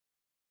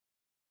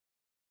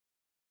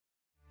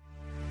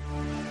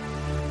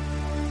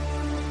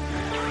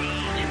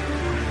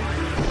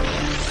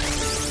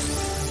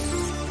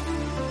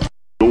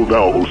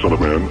thou, O son of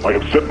man, I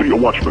have set thee a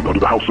watchman unto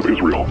the house of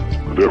Israel.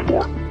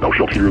 Therefore, thou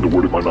shalt hear the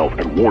word of my mouth,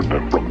 and warn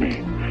them from me.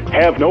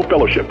 Have no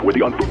fellowship with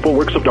the unfruitful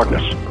works of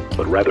darkness,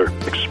 but rather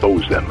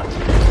expose them.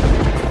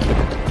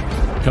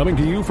 Coming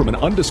to you from an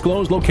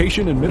undisclosed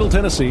location in Middle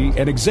Tennessee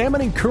and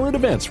examining current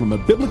events from a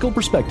biblical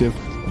perspective,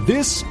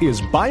 this is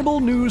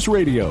Bible News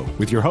Radio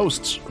with your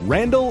hosts,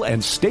 Randall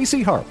and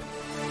Stacy Harp.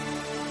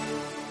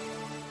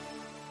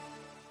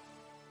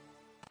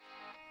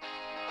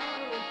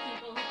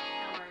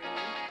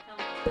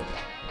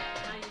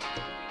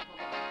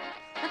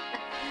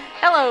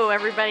 Hello,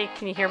 everybody.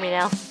 Can you hear me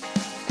now?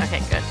 Okay,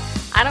 good.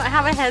 I don't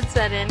have a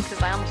headset in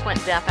because I almost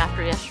went deaf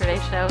after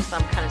yesterday's show, so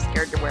I'm kind of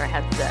scared to wear a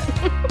headset.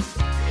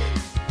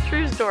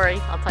 True story.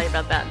 I'll tell you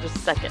about that in just a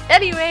second.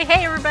 Anyway,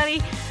 hey,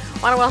 everybody.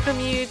 Want to welcome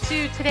you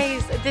to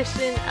today's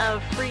edition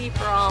of Free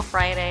for All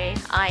Friday.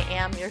 I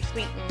am your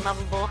sweet and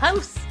lovable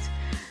host,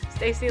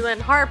 Stacy Lynn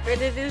Harp,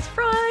 and it is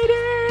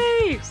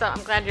Friday. So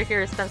I'm glad you're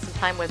here to spend some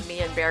time with me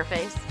and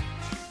Bareface.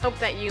 Hope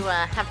that you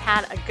have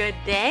had a good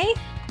day.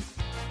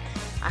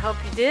 I hope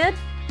you did.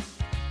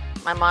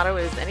 My motto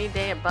is any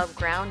day above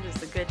ground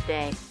is a good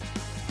day.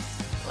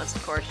 Unless,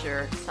 of course,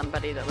 you're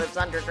somebody that lives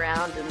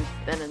underground, and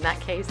then in that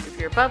case, if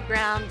you're above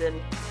ground,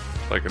 then...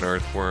 Like an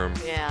earthworm.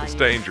 Yeah. It's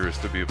dangerous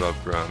to be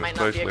above ground, might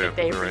not be a especially good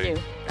day after the for rain.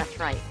 you. That's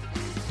right.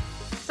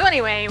 So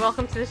anyway,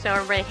 welcome to the show,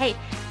 everybody. Hey,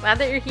 glad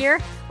that you're here.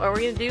 What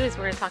we're going to do is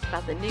we're going to talk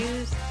about the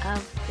news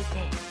of the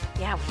day.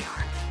 Yeah, we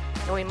are.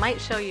 And we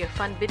might show you a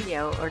fun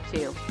video or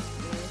two.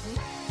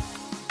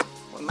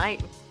 We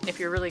might, if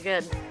you're really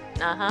good.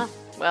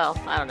 Well,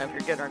 I don't know if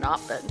you're good or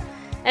not, but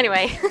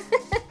anyway.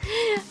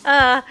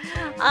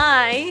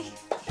 I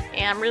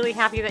am really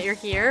happy that you're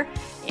here,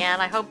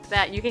 and I hope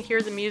that you can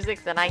hear the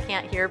music that I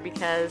can't hear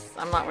because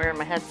I'm not wearing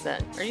my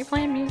headset. Are you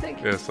playing music?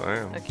 Yes, I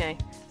am. Okay.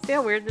 See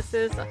how weird this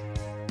is?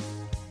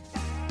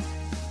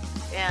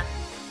 Yeah.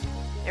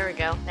 There we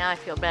go. Now I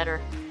feel better.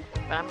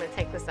 But I'm going to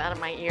take this out of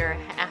my ear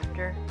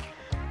after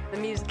the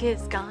music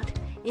is gone.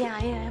 Yeah,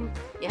 I am.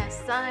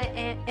 Yes, I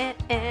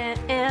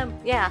am.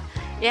 Yeah.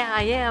 Yeah,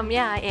 I am.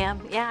 Yeah, I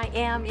am. Yeah, I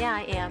am. Yeah,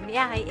 I am.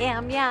 Yeah, I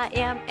am. Yeah, I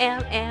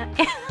am.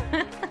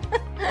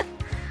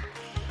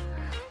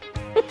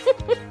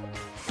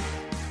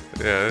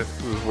 Yeah, it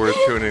was worth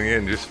tuning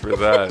in just for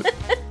that.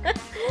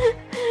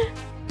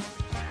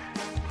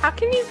 How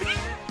can you be...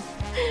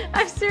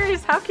 I'm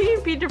serious. How can you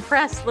be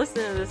depressed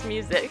listening to this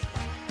music?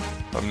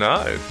 I'm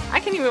not. I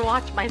can even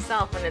watch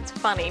myself and it's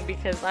funny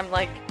because I'm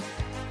like,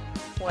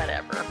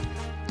 whatever.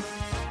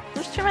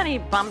 There's too many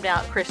bummed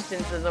out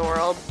Christians in the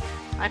world.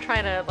 I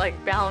try to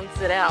like balance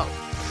it out.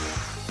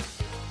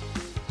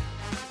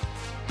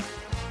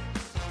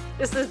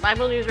 This is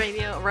Bible News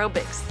Radio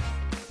Aerobics.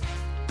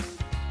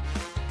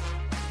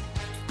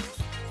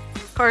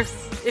 Of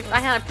course, if I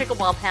had a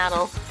pickleball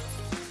paddle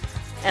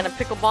and a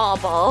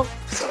pickleball ball,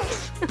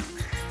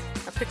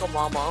 a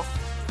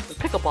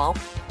pickleball,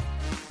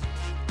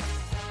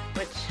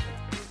 which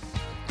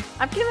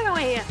I've given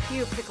away a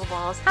few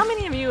pickleballs. How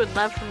many of you would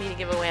love for me to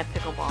give away a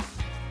pickleball?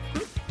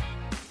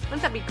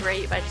 Wouldn't that be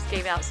great if I just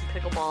gave out some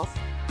pickleballs?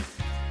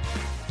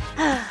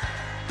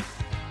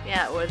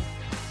 Yeah, it would.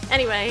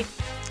 Anyway,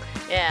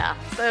 yeah.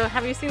 So,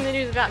 have you seen the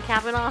news about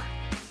Kavanaugh?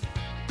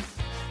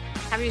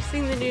 Have you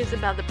seen the news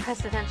about the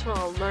presidential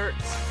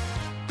alerts?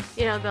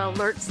 You know, the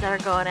alerts that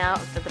are going out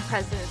that the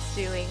president's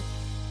doing?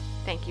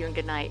 Thank you and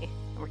good night.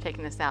 We're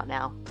taking this out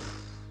now.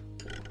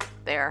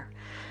 There.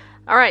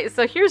 Alright,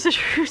 so here's a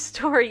true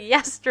story.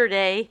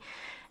 Yesterday,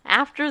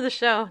 after the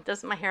show,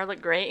 doesn't my hair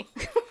look great?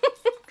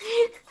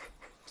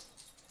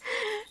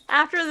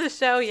 After the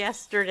show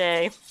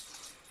yesterday,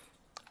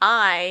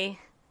 I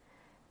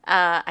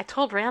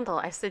told Randall,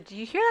 I said, do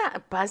you hear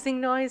that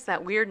buzzing noise,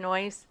 that weird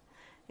noise?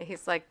 And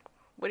he's like,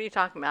 what are you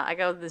talking about? I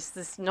go,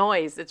 this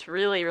noise, it's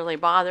really, really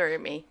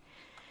bothering me.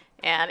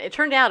 And it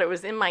turned out it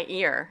was in my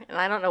ear, and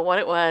I don't know what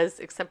it was,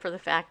 except for the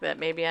fact that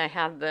maybe I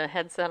had the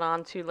headset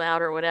on too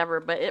loud or whatever,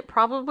 but it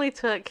probably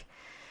took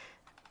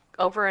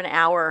over an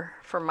hour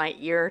for my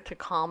ear to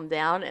calm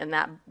down, and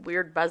that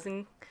weird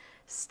buzzing,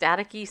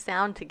 staticky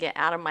sound to get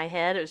out of my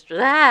head. It was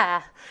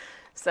just,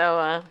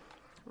 So,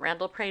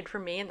 Randall prayed for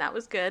me, and that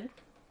was good.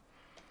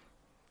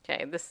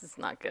 Okay, this is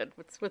not good.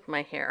 What's with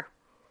my hair?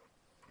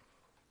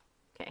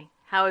 Okay,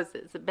 how is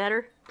it? Is it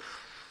better?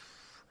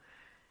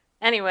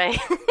 Anyway,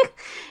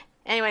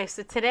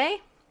 so today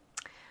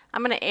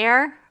I'm going to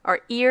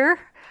ear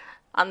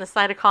on the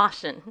side of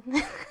caution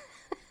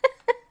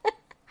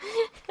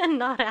and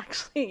not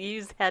actually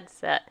use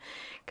headset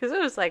because it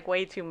was like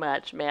way too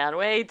much, man,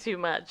 way too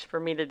much for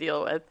me to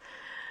deal with.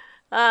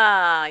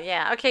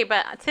 Yeah, okay,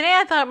 but today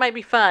I thought it might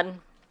be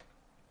fun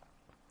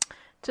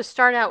to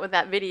start out with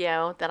that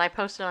video that I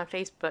posted on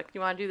Facebook. Do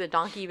you want to do the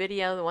donkey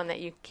video, the one that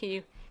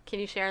can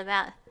you share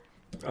that?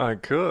 I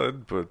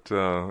could, but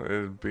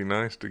it'd be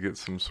nice to get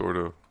some sort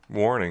of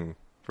warning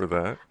for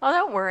that. Oh,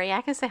 don't worry.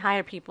 I can say hi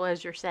to people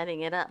as you're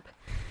setting it up.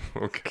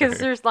 Okay. Because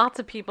there's lots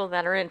of people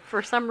that are in.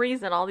 For some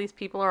reason, all these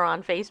people are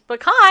on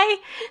Facebook. Hi!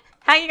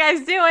 How you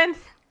guys doing?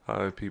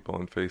 Hi, people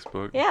on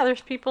Facebook. Yeah,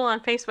 there's people on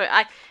Facebook.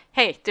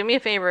 Hey, do me a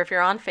favor. If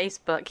you're on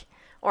Facebook,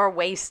 or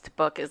waste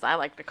book, as I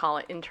like to call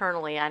it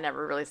internally. I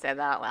never really say that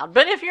out loud.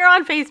 But if you're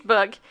on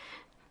Facebook,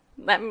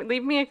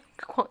 leave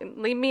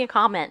me a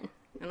comment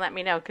and let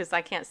me know, because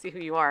I can't see who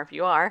you are if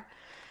you are.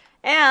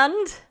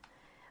 And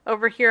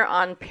over here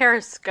on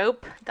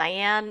Periscope,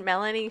 Diane,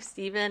 Melanie,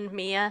 Stephen,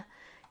 Mia,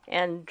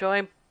 and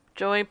Joy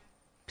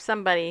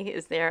somebody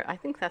is there. I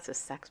think that's a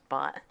sex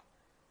bot.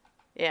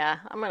 Yeah,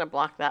 I'm going to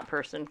block that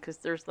person because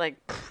there's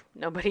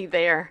nobody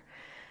there.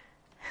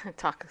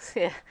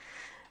 Yeah.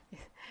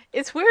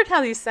 It's weird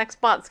how these sex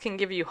bots can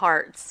give you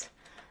hearts.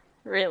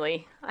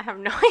 Really. I have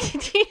no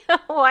idea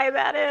why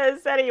that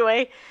is.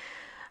 Anyway.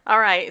 All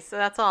right, so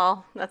that's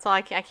all.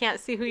 I can't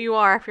see who you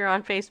are if you're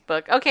on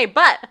Facebook. Okay,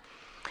 but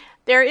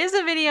there is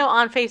a video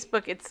on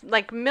Facebook. It's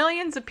like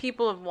millions of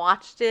people have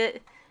watched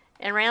it.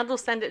 And Randall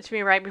sent it to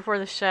me right before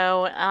the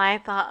show, and I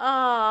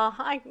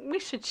thought, we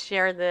should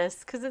share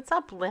this because it's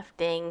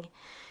uplifting,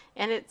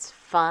 and it's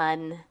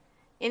fun,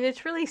 and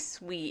it's really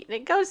sweet. And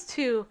it goes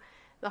to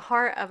the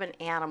heart of an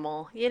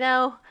animal. You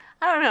know,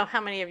 I don't know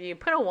how many of you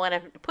put a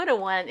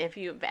one if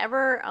you've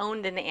ever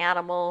owned an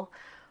animal,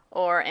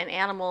 or an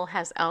animal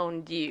has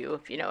owned you,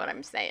 if you know what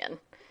I'm saying.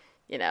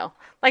 You know,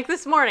 like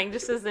this morning,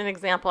 just as an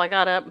example, I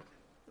got up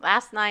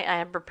last night. I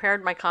had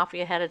prepared my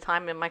coffee ahead of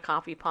time in my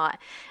coffee pot.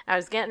 I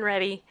was getting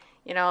ready.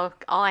 You know,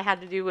 all I had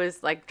to do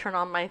was turn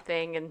on my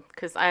thing, and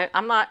because I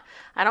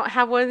don't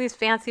have one of these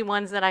fancy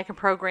ones that I can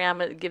program.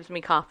 It gives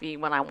me coffee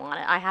when I want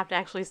it. I have to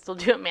actually still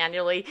do it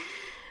manually.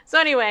 So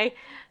anyway,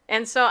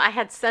 and so I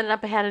had set it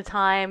up ahead of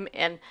time,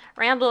 and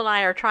Randall and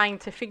I are trying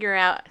to figure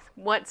out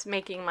what's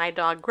making my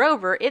dog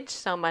Grover itch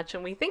so much,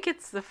 and we think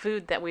it's the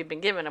food that we've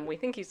been giving him. We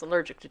think he's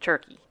allergic to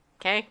turkey.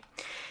 Okay.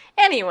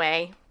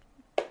 Anyway,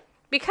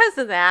 because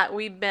of that,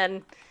 we've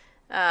been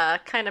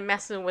kind of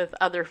messing with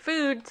other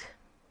food.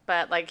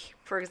 But,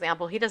 for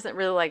example, he doesn't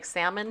really like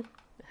salmon.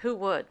 Who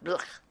would?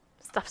 Ugh.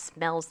 Stuff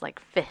smells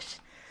like fish.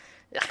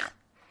 Ugh.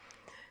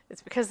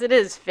 It's because it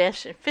is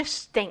fish, and fish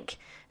stink.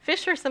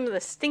 Fish are some of the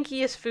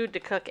stinkiest food to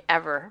cook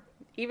ever,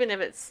 even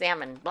if it's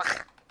salmon.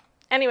 Ugh.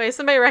 Anyway,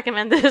 somebody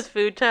recommended this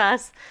food to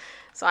us,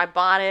 so I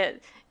bought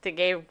it to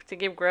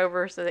give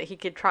Grover so that he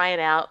could try it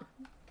out.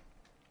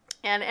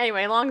 And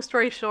anyway, long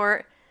story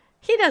short,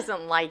 he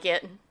doesn't like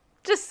it.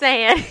 Just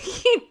saying,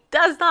 he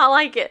does not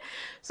like it.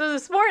 So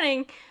this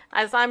morning,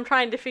 as I'm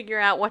trying to figure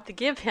out what to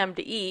give him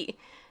to eat,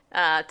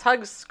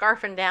 Tug's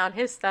scarfing down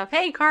his stuff.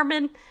 Hey,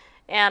 Carmen.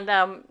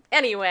 And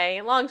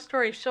anyway, long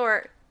story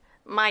short,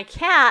 my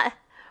cat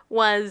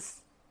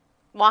was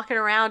walking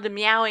around and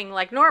meowing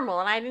like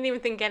normal, and I didn't even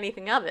think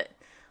anything of it.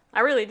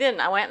 I really didn't.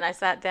 I went and I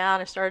sat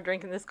down. I started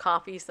drinking this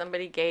coffee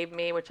somebody gave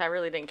me, which I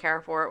really didn't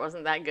care for. It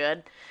wasn't that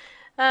good.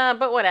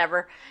 But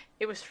whatever.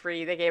 It was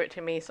free. They gave it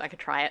to me so I could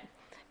try it.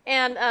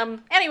 And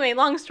anyway,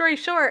 long story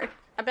short,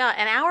 about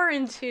an hour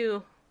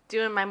into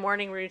doing my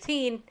morning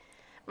routine,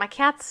 my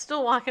cat's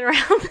still walking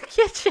around the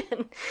kitchen.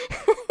 And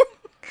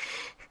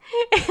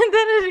then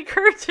it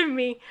occurred to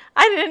me,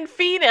 I didn't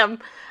feed him.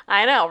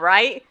 I know,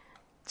 right?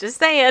 Just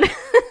saying.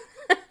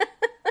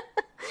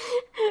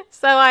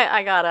 So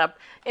I got up.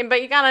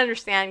 But you gotta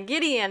understand,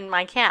 Gideon,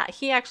 my cat,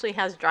 he actually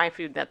has dry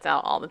food that's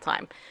out all the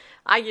time.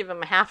 I give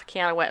him a half a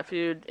can of wet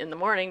food in the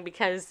morning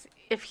because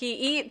if he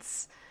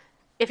eats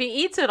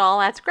it all,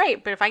 that's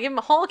great. But if I give him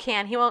a whole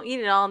can, he won't eat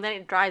it all, and then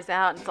it dries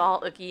out, and it's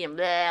all icky and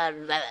blah, blah,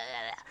 blah, blah.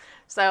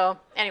 So,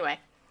 anyway.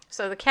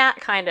 So the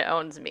cat kind of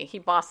owns me. He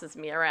bosses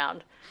me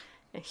around.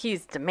 And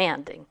he's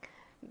demanding.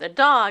 The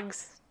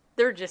dogs,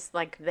 they're just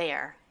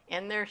there.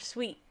 And they're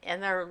sweet.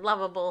 And they're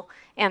lovable.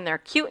 And they're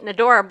cute and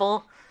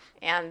adorable.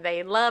 And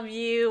they love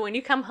you. When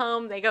you come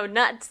home, they go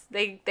nuts.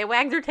 They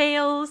wag their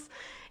tails.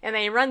 And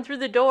they run through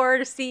the door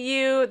to see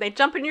you. They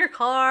jump in your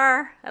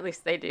car. At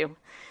least they do.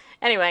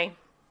 Anyway.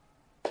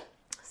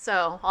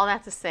 So, all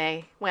that to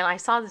say, when I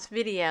saw this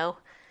video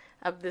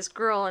of this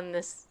girl and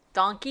this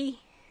donkey,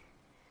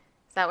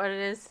 is that what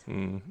it is?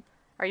 Mm-hmm.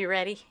 Are you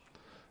ready?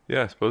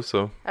 Yeah, I suppose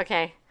so.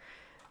 Okay.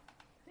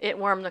 It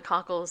warmed the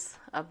cockles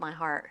of my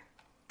heart.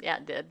 Yeah,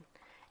 it did.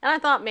 And I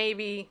thought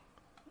maybe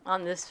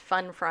on this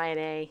fun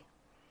Friday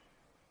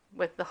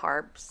with the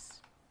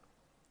harps,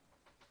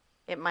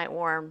 it might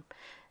warm.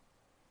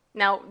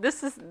 Now,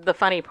 this is the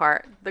funny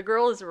part. The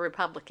girl is a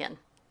Republican.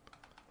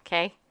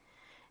 Okay?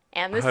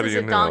 And this is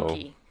a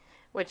donkey.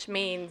 Which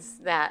means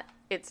that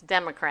it's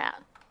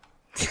Democrat.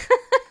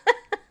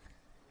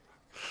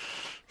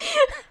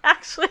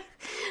 Actually,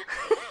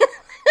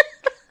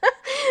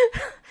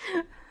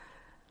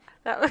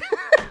 Randall's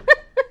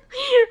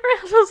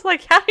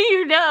like, how do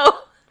you know?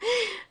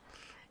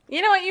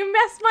 You know what? You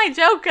messed my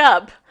joke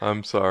up.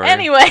 I'm sorry.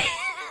 Anyway,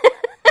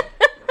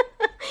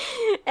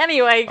 go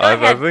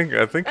ahead. I think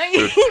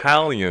it's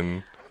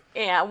Italian.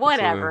 Yeah,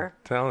 whatever.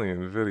 It's an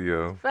Italian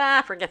video.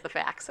 Forget the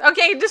facts.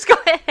 Okay, just go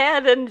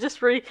ahead and just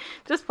play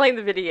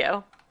the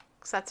video.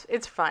 'Cause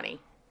it's funny.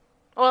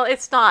 Well,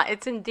 it's not.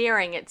 It's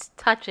endearing. It's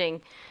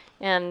touching,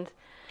 and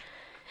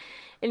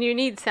you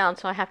need sound,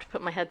 so I have to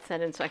put my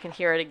headset in so I can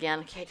hear it again.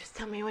 Okay, just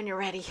tell me when you're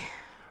ready.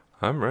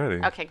 I'm ready.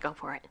 Okay, go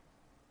for it.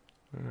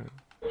 All right.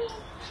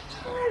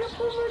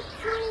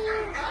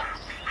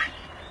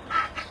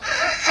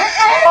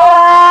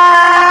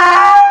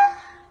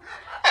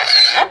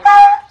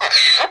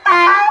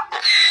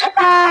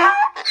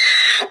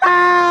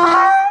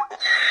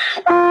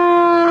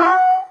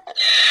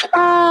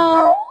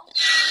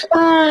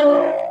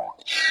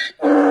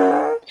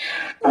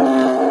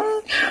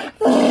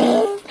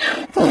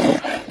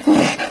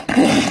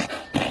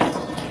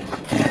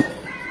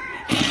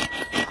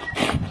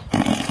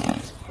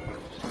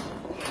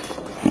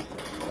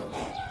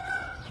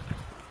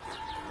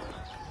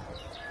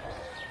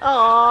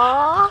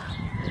 Aww.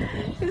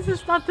 This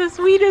is not the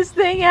sweetest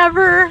thing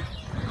ever.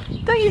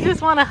 Don't you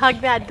just want to hug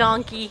that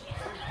donkey?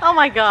 Oh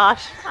my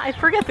gosh. I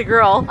forget the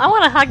girl. I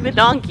want to hug the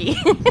donkey.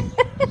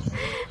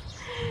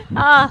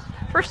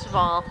 First of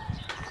all,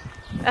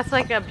 that's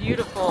like a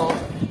beautiful,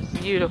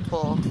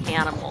 beautiful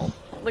animal.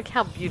 Look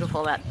how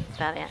beautiful that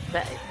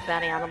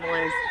animal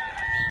is.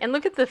 And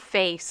look at the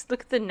face.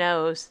 Look at the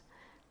nose.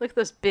 Look at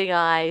those big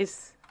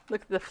eyes.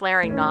 Look at the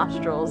flaring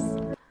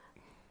nostrils.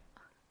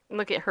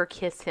 Look at her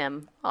kiss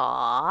him.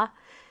 Aww.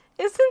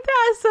 Isn't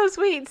that so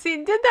sweet? See,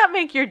 did that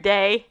make your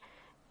day?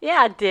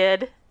 Yeah, it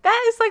did.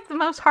 That is like the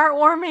most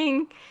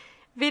heartwarming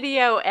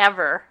video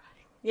ever.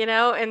 You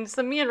know, and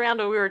so me and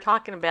Randall, we were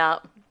talking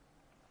about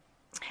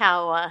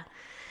how,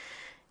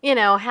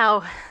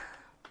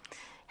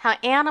 how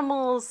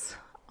animals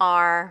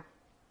are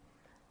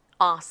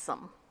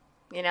awesome.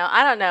 You know,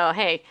 I don't know.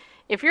 Hey,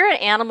 if you're an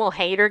animal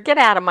hater, get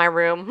out of my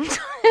room.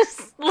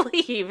 Just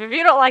leave. If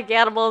you don't like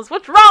animals,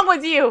 what's wrong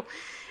with you?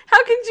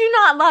 How could you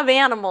not love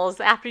animals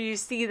after you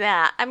see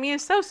that? I mean,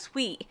 it's so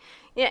sweet.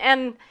 Yeah,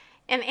 and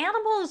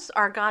animals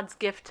are God's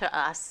gift to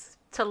us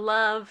to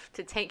love,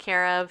 to take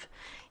care of,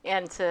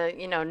 and to,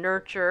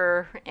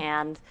 nurture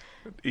and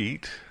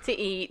eat. To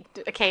eat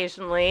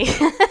occasionally.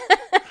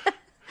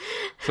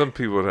 Some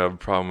people would have a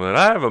problem with that.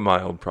 I have a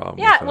mild problem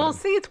with that. Well,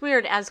 see, it's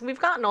weird. As we've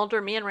gotten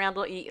older, me and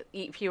Randall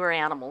eat fewer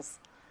animals.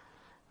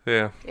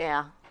 Yeah.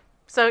 Yeah.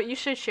 So you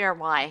should share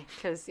why,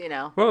 because,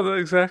 Well,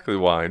 that's exactly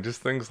why. Just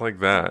things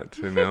like that,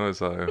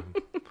 as I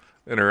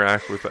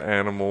interact with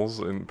animals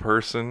in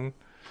person,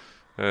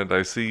 and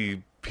I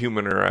see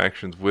human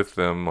interactions with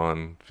them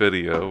on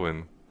video,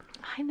 and,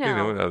 I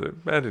know.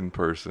 And in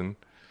person.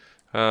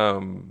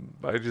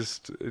 It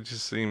just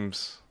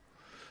seems,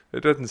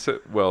 it doesn't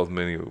sit well with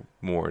me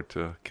more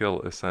to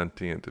kill a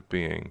sentient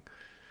being.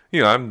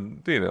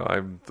 I'm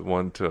the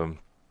one to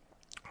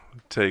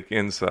take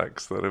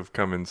insects that have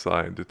come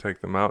inside to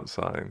take them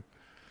outside.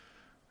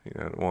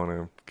 I don't want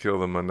to kill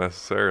them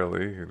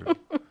unnecessarily,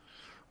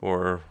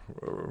 or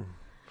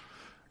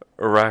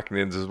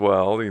arachnids as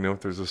well.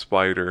 If there's a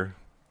spider,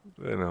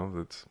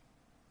 that's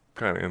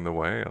kind of in the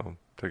way, I'll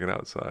take it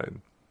outside.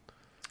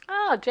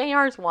 Oh,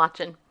 JR's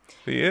watching.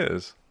 He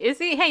is. Is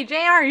he? Hey, JR,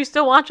 are you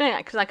still watching?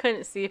 Because I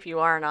couldn't see if you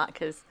are or not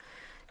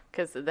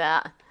because of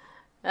that.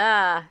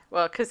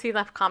 Because he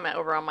left a comment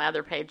over on my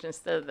other page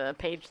instead of the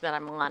page that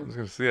I'm on. I was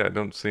going to say, I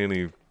don't see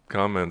any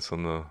comments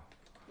on the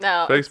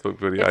Facebook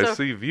video. I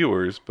see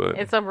viewers, but...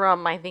 It's over on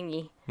my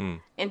thingy.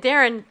 And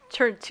Darren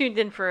tuned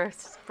in for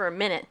a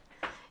minute.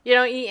 You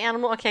don't eat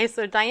animal? Okay,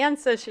 so Diane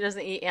says she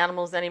doesn't eat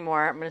animals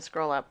anymore. I'm going to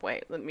scroll up.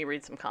 Wait, let me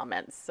read some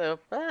comments. So,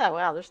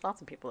 wow, there's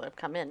lots of people that have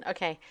come in.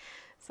 Okay,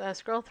 so I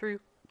scroll through.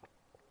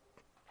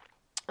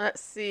 Let's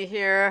see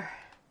here.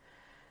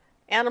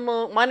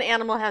 One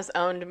animal has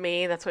owned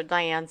me. That's what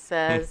Diane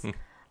says.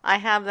 I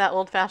have that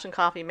old-fashioned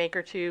coffee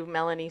maker too,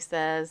 Melanie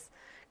says.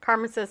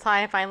 Carmen says,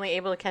 hi, I'm finally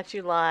able to catch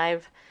you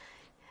live.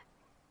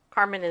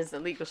 Carmen is a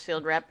Legal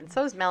Shield rep, and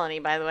so is Melanie,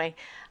 by the way.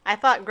 I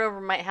thought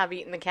Grover might have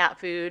eaten the cat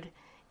food.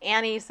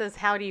 Annie says,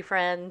 howdy,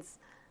 friends.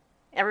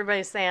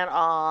 Everybody's saying,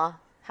 aw,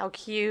 how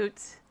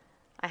cute.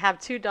 I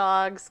have 2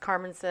 dogs,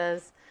 Carmen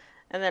says.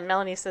 And then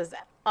Melanie says,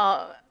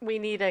 we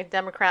need a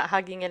Democrat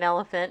hugging an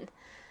elephant.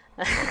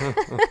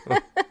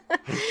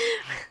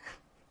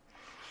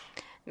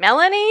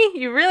 Melanie,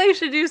 you really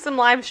should do some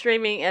live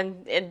streaming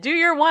and do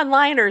your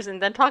one-liners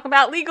and then talk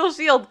about Legal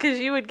Shield, because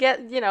you would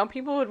get,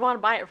 people would want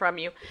to buy it from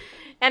you.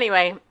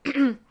 Anyway,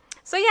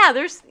 so yeah,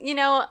 there's,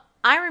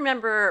 I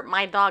remember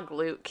my dog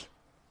Luke.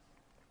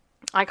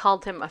 I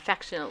called him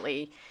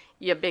affectionately,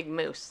 you big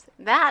moose.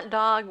 That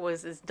dog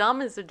was as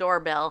dumb as a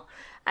doorbell.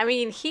 I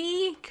mean,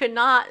 he could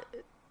not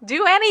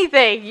do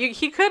anything.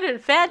 He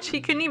couldn't fetch.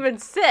 He couldn't even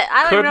sit.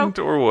 Couldn't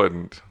or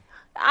wouldn't?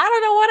 I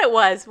don't know what it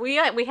was. We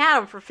had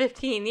him for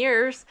 15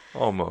 years.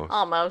 Almost.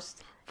 A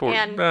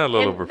little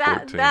over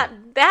 14.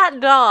 That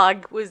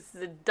dog was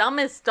the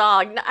dumbest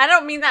dog. I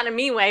don't mean that in a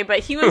mean way, but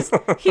he was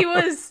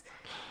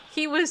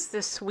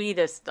the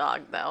sweetest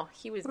dog, though.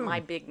 He was my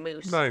big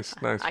moose. Nice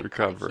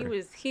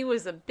recovery. He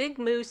was a big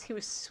moose. He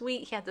was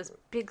sweet. He had those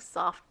big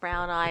soft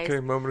brown eyes. Okay,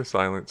 moment of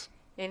silence.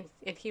 And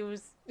he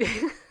was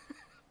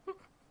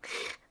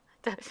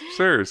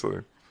seriously.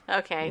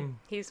 Okay,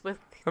 he's with.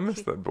 I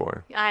miss that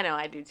boy. I know,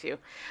 I do too.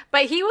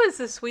 But he was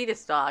the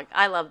sweetest dog.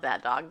 I love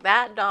that dog.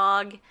 That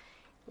dog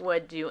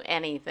would do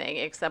anything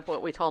except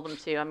what we told him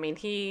to. I mean,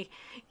 he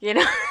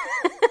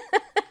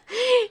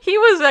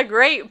was a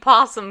great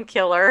possum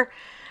killer.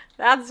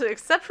 That's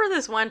except for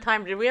this one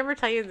time. Did we ever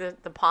tell you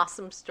the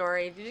possum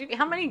story?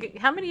 How many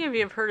of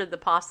you have heard of the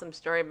possum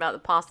story about the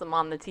possum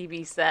on the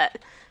TV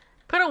set?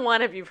 Put a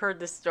 1 if you've heard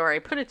this story.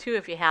 Put a 2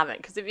 if you haven't,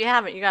 because if you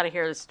haven't, you got to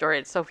hear this story.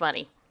 It's so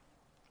funny.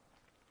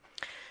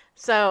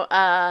 So,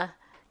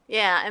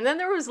 yeah, and then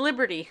there was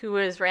Liberty, who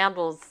was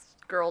Randall's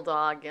girl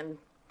dog, and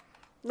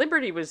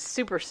Liberty was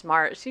super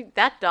smart.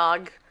 That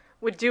dog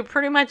would do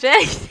pretty much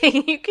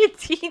anything you could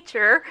teach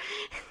her.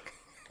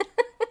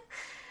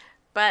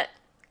 But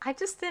I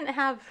just didn't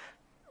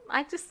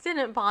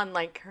bond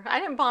like her. I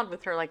didn't bond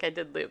with her like I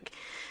did Luke.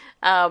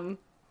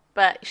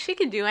 But she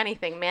could do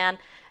anything, man.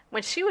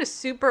 When she was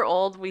super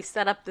old, we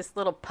set up this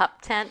little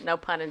pup tent, no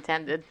pun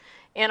intended,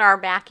 in our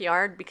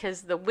backyard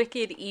because the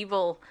wicked,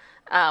 evil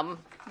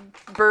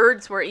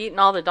birds were eating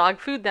all the dog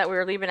food that we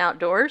were leaving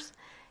outdoors.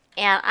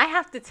 And I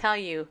have to tell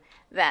you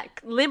that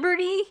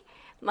Liberty,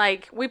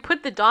 like, we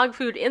put the dog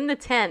food in the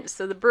tent,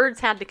 so the birds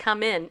had to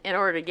come in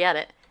order to get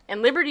it.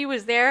 And Liberty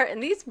was there,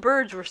 and these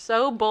birds were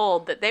so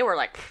bold that they were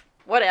like,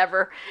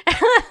 whatever.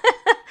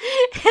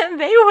 And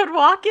they would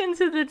walk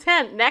into the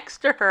tent next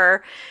to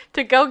her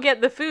to go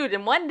get the food.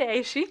 And one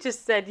day she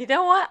just said, you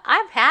know what?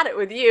 I've had it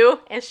with you.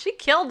 And she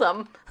killed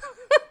them.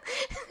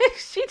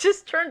 She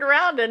just turned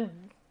around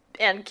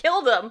and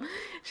killed them.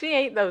 She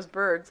ate those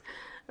birds.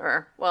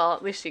 Or, well,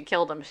 at least she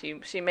killed them.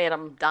 She made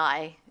them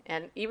die.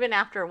 And even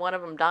after one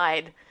of them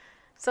died,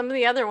 some of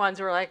the other ones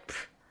were like,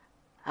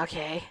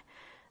 okay,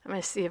 I'm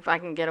going to see if I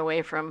can get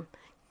away from,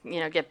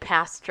 get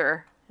past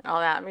her and all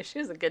that. I mean, she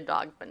was a good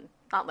dog, but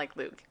not like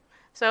Luke.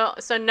 So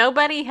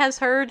nobody has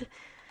heard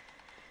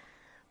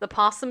the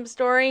possum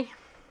story?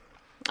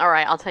 All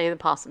right, I'll tell you the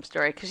possum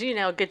story, because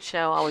a good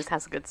show always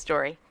has a good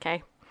story,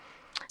 okay?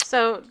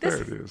 So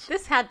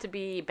this had to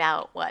be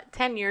about,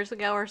 10 years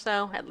ago or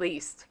so, at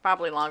least.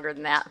 Probably longer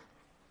than that.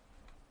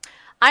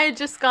 I had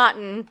just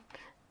gotten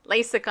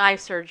LASIK eye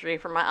surgery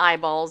for my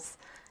eyeballs,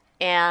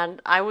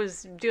 and I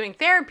was doing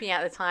therapy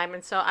at the time,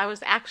 and so I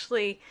was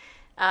actually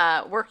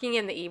working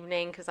in the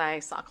evening because I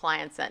saw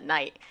clients at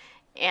night.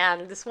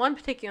 And this one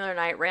particular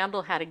night,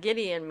 Randall had a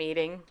Gideon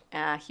meeting.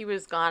 He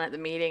was gone at the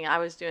meeting. I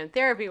was doing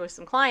therapy with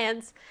some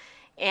clients.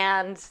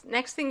 And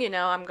next thing you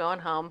know, I'm going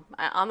home.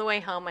 On the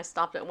way home, I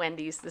stopped at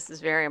Wendy's. This is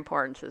very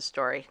important to the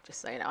story, just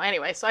so you know.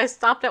 Anyway, so I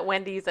stopped at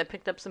Wendy's. I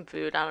picked up some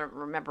food. I don't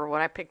remember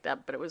what I picked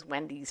up, but it was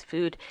Wendy's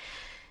food.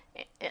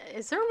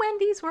 Is there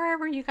Wendy's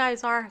wherever you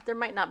guys are? There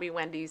might not be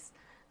Wendy's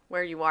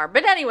where you are.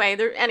 But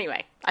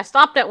anyway, I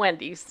stopped at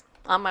Wendy's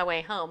on my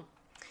way home.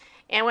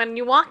 And when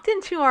you walked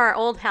into our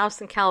old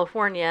house in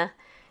California,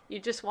 you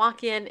just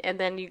walk in and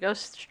then you go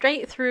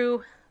straight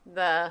through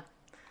the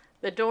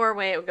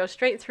doorway. It would go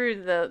straight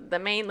through the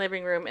main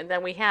living room. And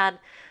then we had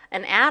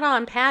an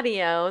add-on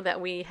patio that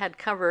we had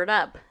covered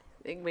up.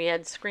 We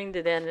had screened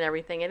it in and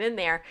everything. And in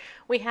there,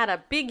 we had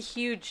a big,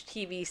 huge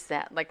TV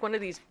set, like one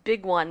of these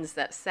big ones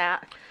that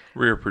sat.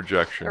 Rear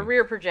projection. A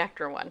rear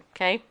projector one,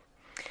 okay?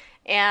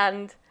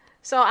 And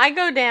so I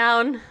go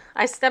down,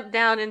 I step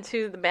down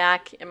into the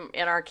back,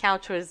 and our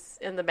couch was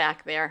in the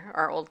back there,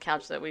 our old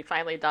couch that we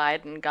finally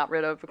died and got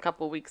rid of a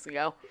couple weeks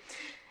ago.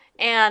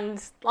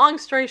 And long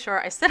story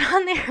short, I sit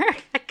on there,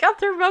 I got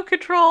the remote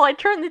control, I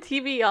turn the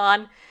TV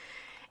on,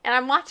 and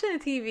I'm watching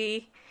the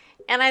TV,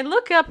 and I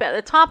look up at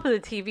the top of the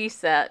TV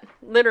set,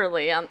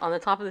 literally on the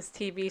top of this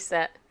TV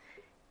set,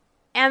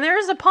 and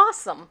there's a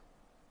possum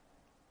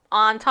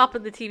on top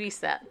of the TV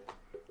set.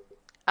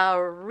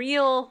 A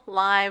real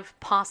live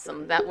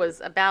possum that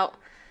was about,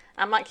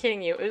 I'm not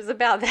kidding you, it was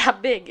about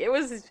that big. It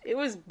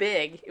was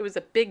big. It was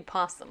a big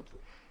possum.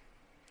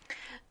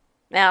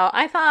 Now,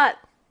 I thought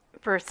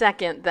for a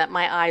second that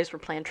my eyes were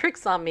playing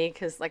tricks on me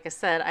because, like I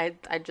said,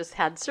 I just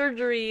had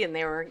surgery and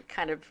they were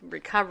kind of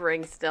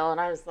recovering still. And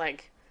I was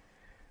like,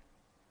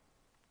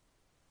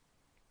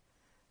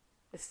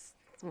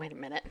 wait a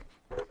minute.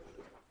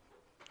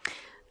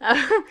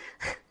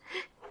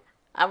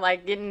 I'm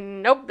like,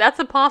 nope, that's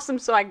a possum.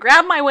 So I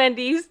grabbed my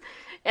Wendy's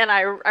and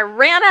I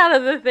ran out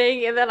of the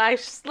thing and then I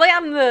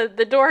slammed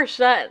the door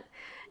shut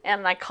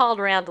and I called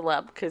Randall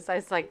up because I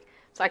was like,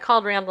 so I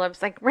called Randall up. I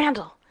was like,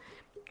 Randall.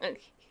 And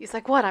he's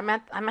like, what? I'm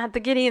at the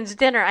Gideon's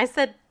dinner. I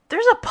said,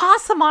 there's a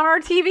possum on our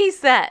TV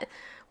set.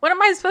 What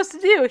am I supposed to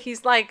do?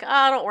 He's like,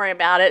 oh, don't worry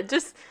about it.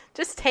 Just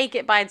take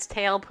it by its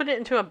tail, put it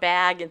into a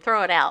bag and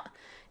throw it out.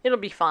 It'll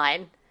be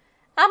fine.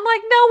 I'm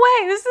like, no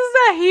way, this is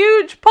a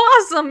huge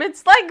possum.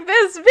 It's like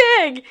this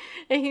big.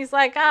 And he's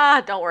like,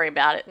 don't worry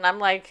about it. And I'm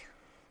like,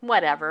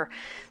 whatever.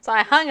 So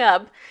I hung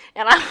up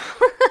and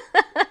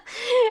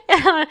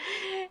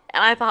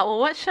I thought, well,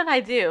 what should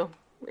I do?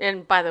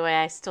 And by the way,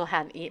 I still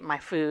hadn't eaten my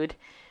food.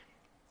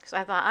 So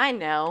I thought, I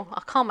know,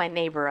 I'll call my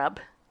neighbor up.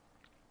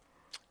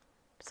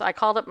 So I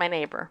called up my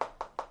neighbor,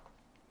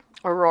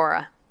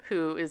 Aurora,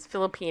 who is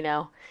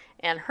Filipino,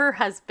 and her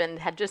husband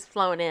had just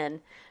flown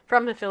in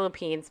from the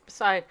Philippines.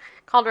 So I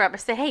called her up. I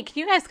said, hey, can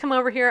you guys come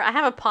over here? I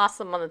have a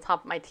possum on the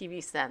top of my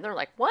TV set. And they're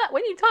like, what?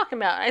 What are you talking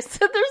about? I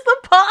said, there's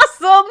a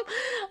possum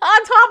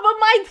on top of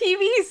my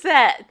TV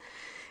set.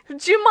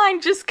 Would you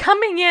mind just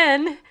coming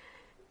in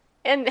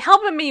and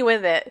helping me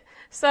with it?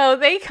 So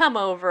they come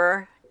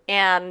over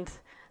and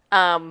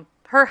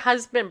her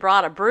husband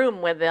brought a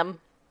broom with him,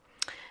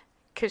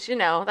 because,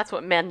 that's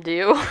what men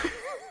do.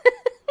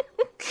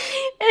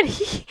 And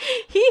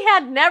he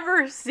had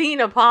never seen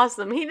a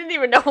possum. He didn't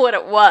even know what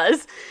it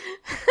was.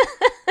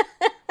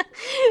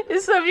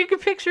 So if you can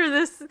picture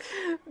this,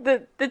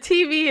 the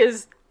TV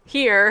is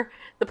here,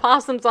 the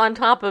possum's on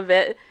top of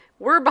it,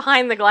 we're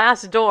behind the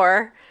glass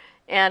door,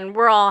 and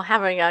we're all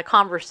having a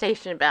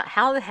conversation about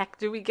how the heck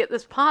do we get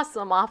this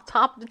possum off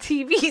top of the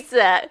TV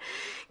set?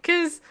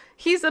 Because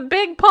he's a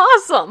big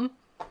possum.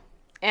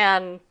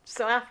 And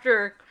so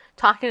after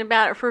talking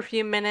about it for a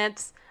few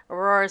minutes,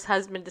 Aurora's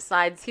husband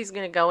decides he's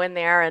going to go in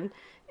there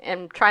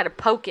and try to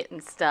poke it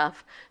and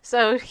stuff.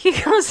 So he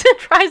goes and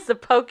tries to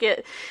poke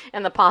it,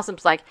 and the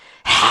possum's like,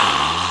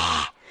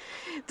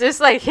 just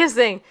like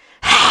hissing.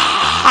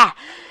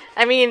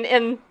 I mean,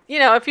 and,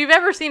 if you've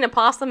ever seen a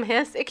possum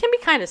hiss, it can be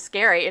kind of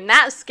scary, and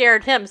that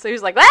scared him. So he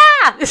was like,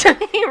 ah! So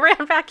he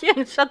ran back in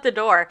and shut the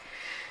door.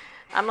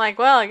 I'm like,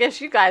 well, I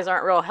guess you guys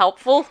aren't real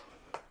helpful.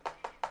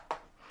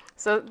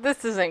 So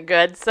this isn't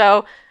good.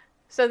 So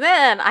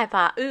then I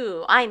thought,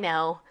 ooh, I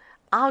know.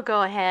 I'll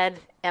go ahead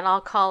and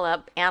I'll call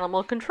up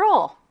animal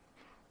control.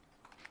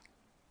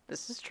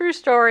 This is a true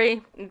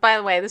story. And by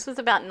the way, this was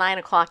about 9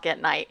 o'clock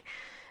at night.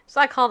 So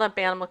I called up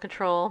animal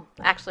control.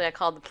 Actually, I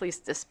called the police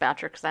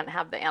dispatcher because I didn't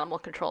have the animal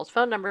control's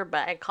phone number,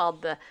 but I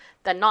called the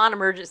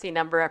non-emergency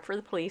number for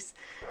the police.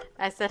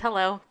 I said,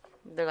 hello.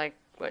 They're like,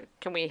 what,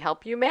 can we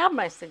help you, ma'am?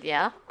 I said,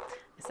 yeah.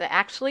 I said,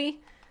 actually,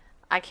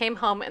 I came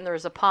home and there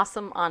was a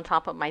possum on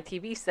top of my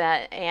TV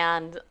set,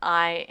 and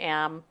I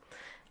am,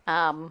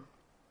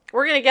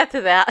 we're going to get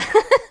to that.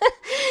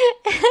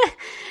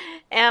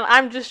 And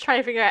I'm just trying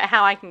to figure out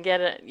how I can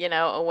get it,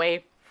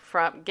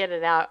 get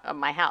it out of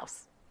my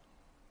house.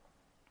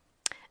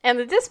 And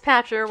the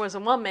dispatcher was a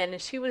woman,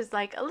 and she was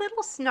like a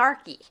little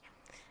snarky.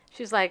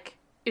 She's like,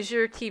 is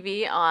your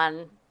TV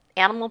on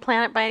Animal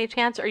Planet by any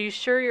chance? Are you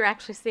sure you're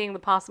actually seeing the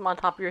possum on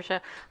top of your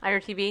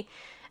TV?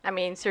 I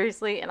mean,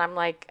 seriously? And I'm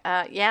like,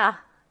 yeah,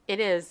 it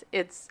is.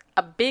 It's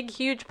a big,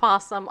 huge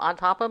possum on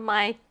top of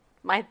my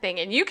thing.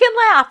 And you can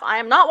laugh. I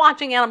am not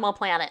watching Animal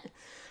Planet.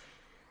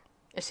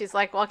 And she's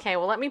like, well, okay,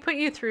 well, let me put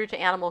you through to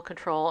animal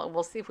control, and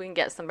we'll see if we can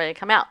get somebody to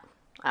come out.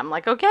 I'm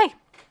like, okay,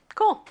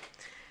 cool.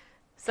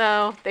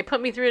 So they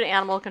put me through to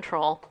animal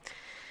control.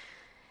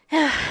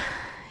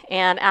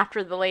 And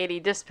after the lady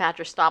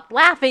dispatcher stopped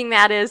laughing,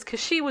 that is, because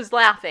she was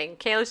laughing.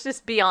 Okay, let's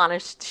just be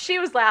honest. She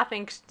was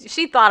laughing.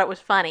 She thought it was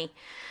funny.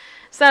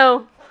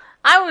 So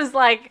I was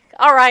like,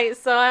 all right,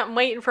 so I'm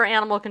waiting for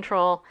animal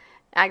control.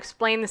 I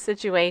explained the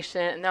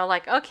situation, and they're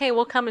like, okay,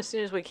 we'll come as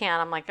soon as we can.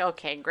 I'm like,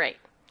 okay, great.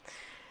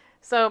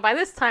 So by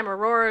this time,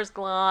 Aurora's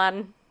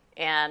gone,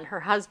 and her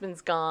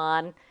husband's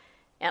gone.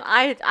 And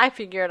I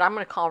figured I'm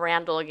going to call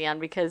Randall again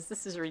because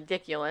this is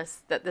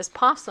ridiculous that this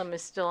possum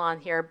is still on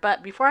here.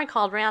 But before I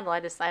called Randall,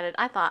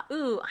 I thought,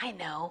 ooh, I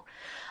know.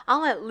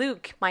 I'll let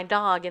Luke, my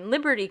dog, and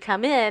Liberty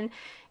come in,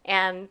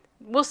 and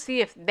we'll see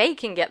if they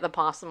can get the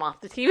possum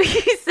off the TV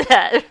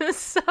set.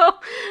 So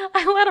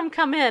I let them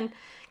come in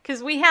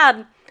because we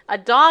had a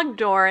dog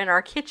door in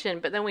our kitchen,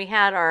 but then we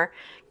had our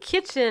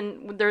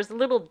kitchen, there's a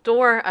little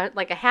door,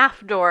 like a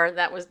half door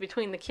that was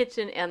between the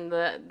kitchen and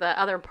the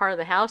other part of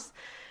the house.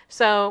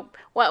 So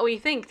what we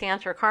think, to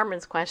answer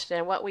Carmen's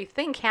question, what we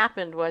think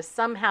happened was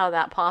somehow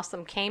that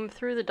possum came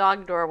through the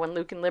dog door when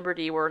Luke and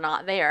Liberty were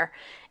not there,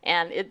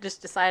 and it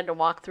just decided to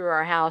walk through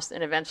our house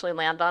and eventually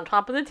land on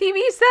top of the TV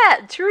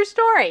set. True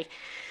story.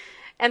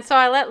 And so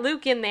I let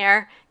Luke in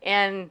there,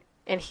 and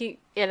he,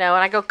 and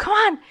I go, come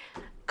on,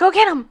 go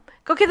get him.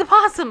 Go get the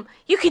possum.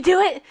 You can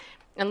do it.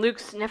 And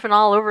Luke's sniffing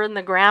all over in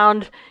the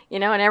ground,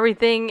 and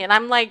everything. And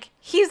I'm like,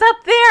 he's up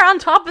there on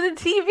top of the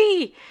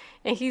TV.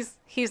 And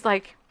he's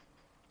like,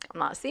 I'm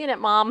not seeing it,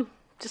 Mom.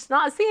 Just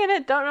not seeing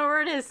it. Don't know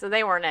where it is. So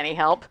they weren't any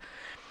help.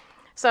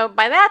 So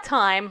by that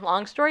time,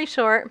 long story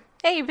short,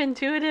 hey,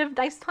 Intuitive,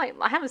 nice time.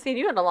 I haven't seen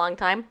you in a long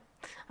time.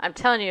 I'm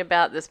telling you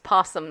about this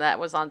possum that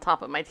was on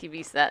top of my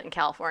TV set in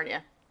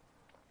California.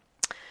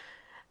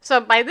 So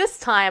by this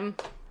time,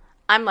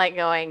 I'm like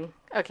going,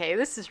 okay,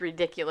 this is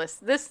ridiculous.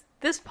 This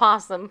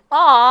possum.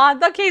 Aw,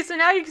 okay, so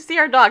now you can see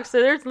our dogs. So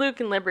there's Luke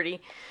and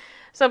Liberty.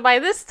 So by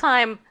this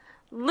time,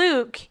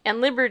 Luke and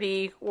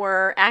Liberty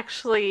were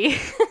actually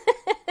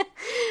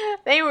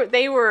they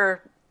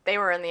were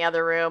in the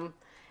other room,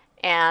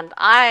 and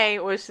I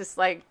was just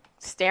like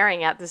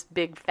staring at this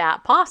big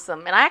fat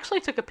possum, and I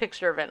actually took a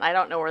picture of it, and I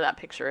don't know where that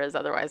picture is,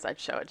 otherwise I'd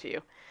show it to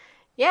you.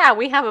 Yeah,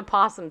 we have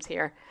opossums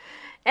here.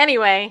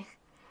 Anyway,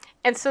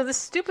 and so this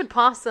stupid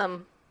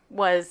possum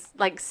was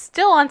like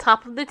still on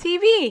top of the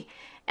TV,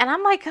 and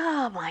I'm like,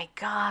 oh my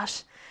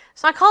gosh.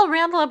 So I called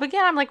Randall up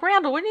again. I'm like,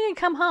 Randall, when are you gonna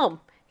come home?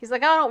 He's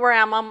like, oh, don't worry,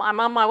 I'm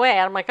on my way.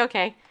 And I'm like,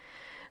 okay.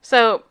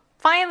 So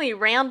finally,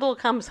 Randall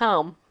comes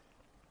home,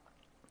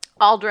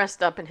 all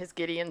dressed up in his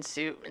Gideon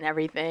suit and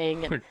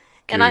everything.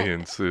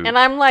 And suit. And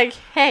I'm like,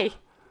 hey.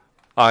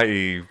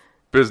 I.e.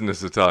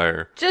 business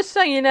attire. Just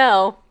so you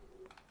know,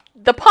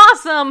 the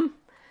possum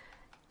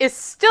is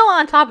still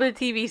on top of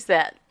the TV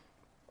set.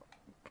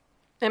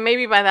 And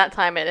maybe by that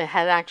time it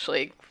had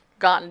actually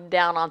gotten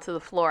down onto the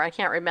floor. I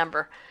can't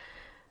remember.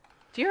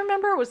 Do you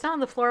remember? Was that on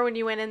the floor when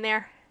you went in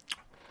there?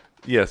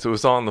 Yes, it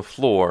was on the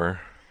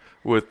floor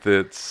with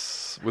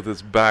its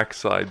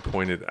backside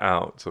pointed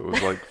out. So it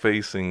was like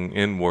facing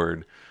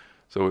inward.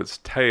 So its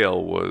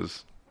tail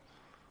was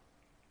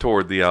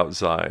toward the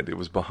outside. It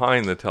was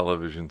behind the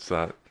television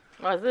set.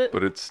 Was it?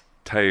 But its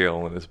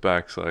tail and its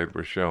backside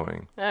were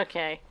showing.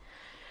 Okay.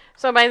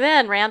 So by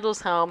then,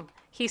 Randall's home.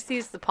 He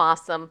sees the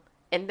possum,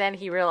 and then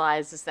he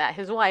realizes that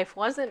his wife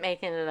wasn't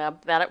making it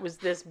up, that it was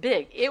this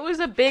big. It was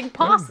a big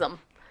possum.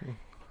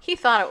 He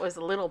thought it was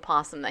a little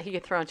possum that he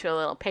could throw into a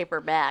little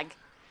paper bag.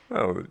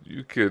 Oh,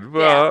 you could.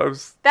 Well, Yeah.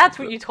 That's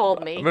what you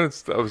told me.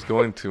 I was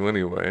going to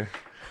anyway.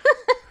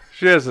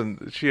 She has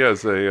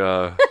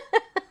a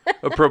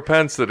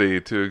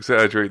propensity to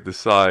exaggerate the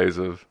size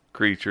of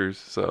creatures,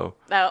 so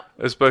No,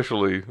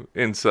 especially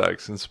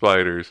insects and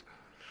spiders.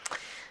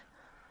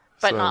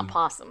 but So, not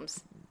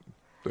possums.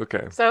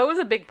 Okay, So it was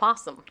a big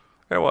possum.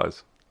 it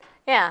was.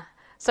 Yeah.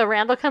 So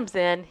Randall comes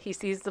in. He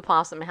sees the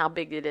possum, how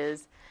big it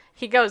is.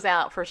 He goes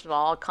out, first of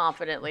all,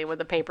 confidently with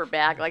a paper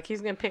bag, like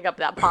he's going to pick up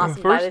that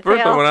possum by the First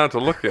I tail. went out to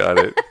look at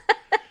it,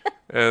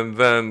 and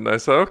then I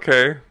said,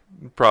 okay,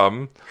 no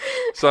problem.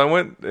 So I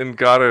went and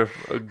got a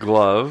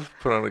glove,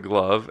 put on a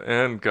glove,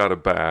 and got a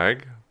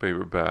bag,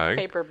 paper bag.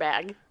 Paper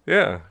bag.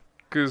 Yeah,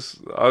 because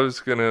I was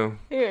gonna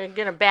You're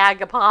going to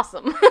bag a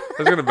possum.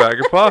 bag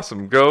a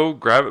possum, go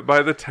grab it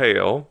by the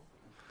tail,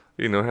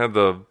 had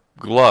the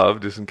glove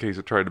just in case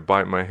it tried to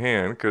bite my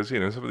hand, because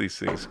some of these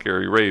things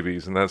carry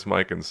rabies, and that's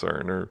my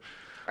concern, or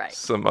Right.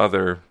 some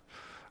other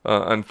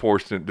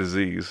unfortunate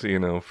disease,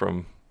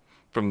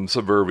 from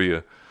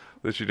suburbia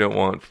that you don't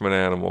want from an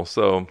animal.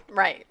 So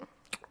Right.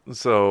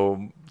 that's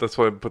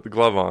why I put the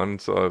glove on.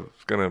 So I was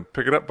gonna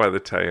pick it up by the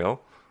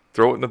tail,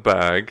 throw it in the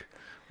bag,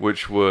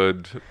 which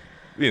would,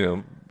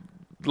 a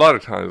lot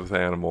of times with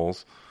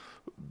animals,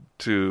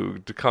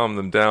 to calm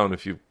them down,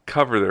 if you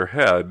cover their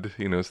head,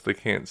 so they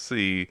can't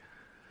see.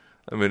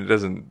 I mean, it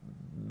doesn't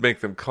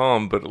make them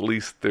calm, but at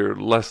least they're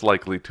less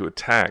likely to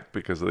attack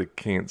because they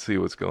can't see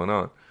what's going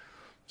on.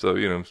 So,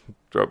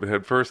 drop the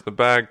head first in the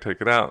bag, take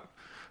it out.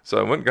 So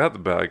I went and got the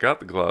bag, got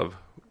the glove,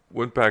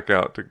 went back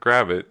out to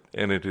grab it,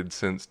 and it had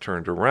since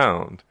turned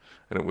around,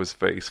 and it was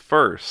face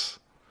first.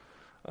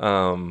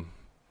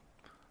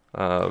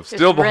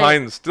 Still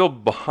behind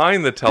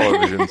the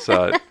television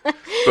set,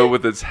 but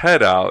with its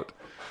head out.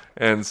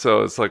 And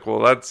so it's like, well,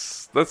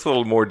 that's a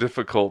little more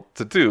difficult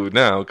to do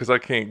now because I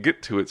can't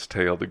get to its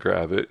tail to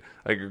grab it.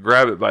 I could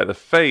grab it by the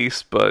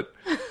face, but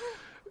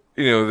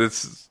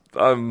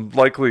I'm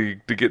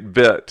likely to get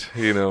bit,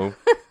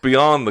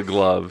 beyond the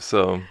glove.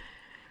 So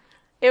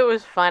It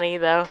was funny,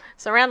 though.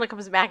 So Randall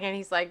comes back and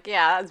he's like,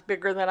 yeah, that's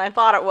bigger than I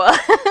thought it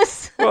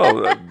was.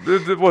 well,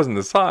 it wasn't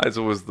the size;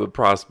 it was the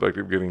prospect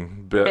of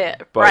getting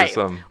bit by right.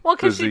 some 'Cause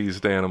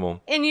diseased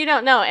animal. And you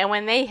don't know. And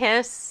when they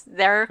hiss,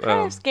 they're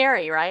kind of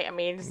scary, right? I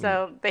mean,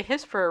 so they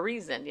hiss for a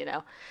reason,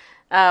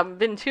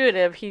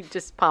 Intuitive, he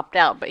just popped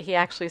out, but he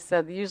actually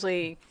said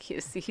usually,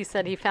 he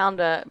said he found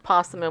a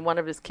possum in one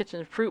of his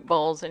kitchen fruit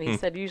bowls, and he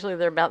said usually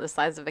they're about the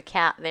size of a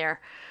cat there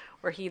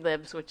where he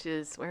lives, which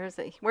is, where is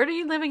it? Where do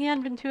you live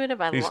again, Intuitive?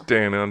 He's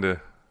down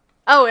under.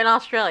 Oh, in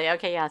Australia.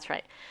 Okay, yeah, that's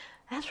right.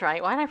 That's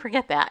right. Why did I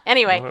forget that?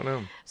 Anyway, I don't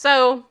know.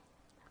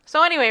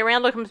 So anyway,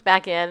 Randall comes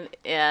back in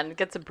and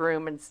gets a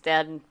broom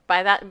instead. And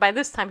by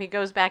this time, he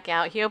goes back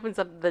out. He opens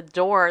up the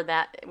door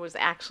that was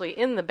actually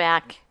in the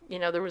back.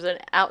 There was an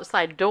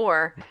outside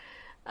door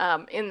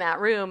in that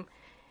room,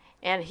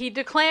 and he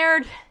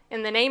declared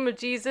in the name of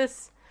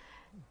Jesus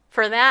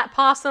for that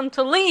possum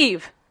to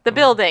leave the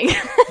building.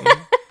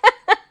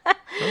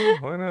 Oh,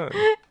 why not?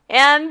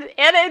 And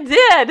it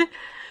did.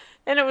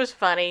 And it was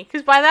funny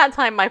because by that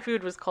time my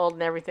food was cold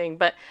and everything.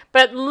 But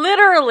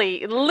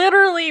literally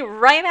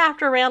right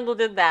after Randall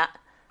did that,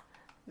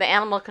 the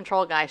animal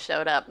control guy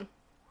showed up.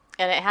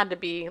 And it had to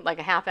be like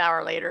a half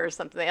hour later or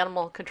something. The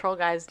animal control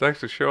guys. Did they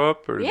actually show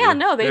up? Or Yeah,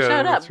 no, they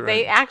showed up. that's right.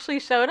 They actually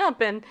showed up.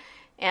 And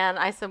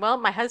I said, well,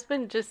 my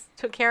husband just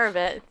took care of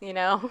it,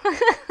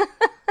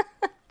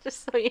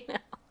 just so you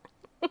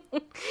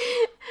know.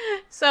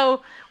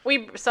 So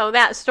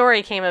that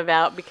story came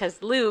about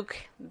because Luke,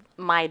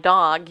 my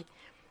dog,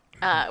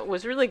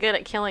 was really good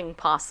at killing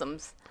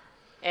possums,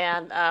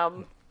 and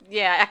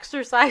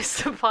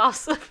exercised the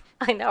possum.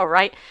 I know,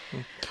 right?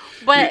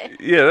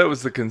 But yeah, that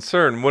was the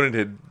concern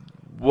when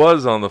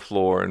was on the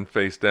floor and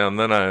face down.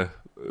 Then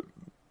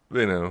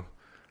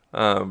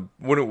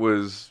when it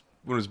was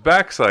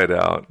backside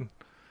out,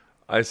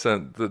 I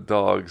sent the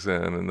dogs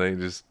in, and they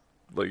just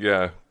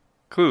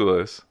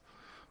clueless.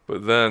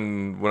 But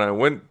then when I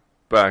went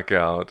back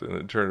out and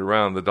it turned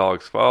around, the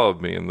dogs followed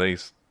me and they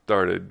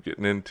started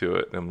getting into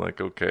it. And I'm like,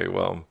 okay,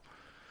 well,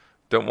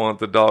 don't want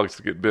the dogs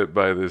to get bit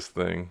by this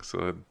thing.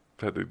 So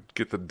I had to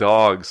get the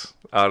dogs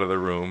out of the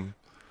room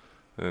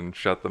and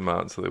shut them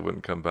out so they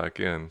wouldn't come back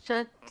in.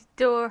 shut the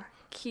door,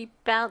 keep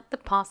out the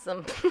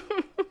possum.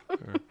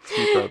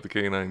 Keep out the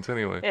canines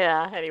anyway.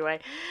 Yeah, anyway.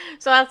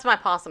 So that's my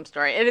possum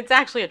story. And it's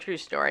actually a true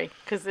story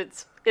because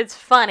it's it's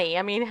funny.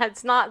 I mean,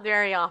 it's not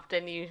very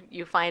often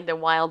you find a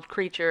wild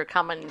creature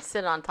come and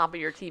sit on top of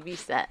your TV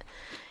set.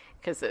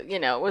 Because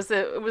it was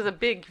a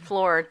big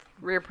floor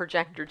rear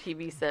projector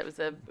TV set.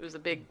 It was a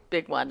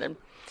big one and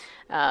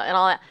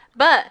all that.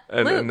 But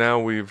and Luke, now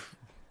we've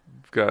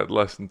got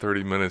less than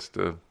 30 minutes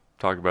to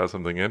talk about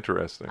something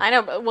interesting. I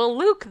know, but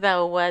Luke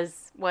though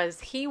was a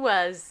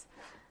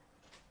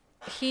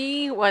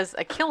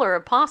killer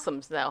of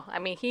possums though. I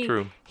mean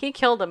he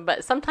killed them,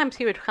 but sometimes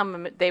they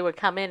would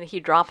come in and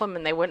he'd drop them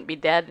and they wouldn't be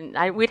dead,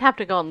 and we'd have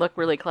to go and look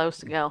really close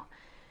to go,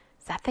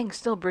 is that thing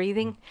still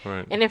breathing?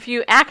 Right. And if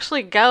you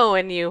actually go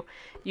and you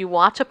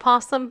watch a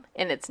possum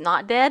and it's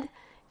not dead,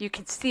 you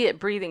can see it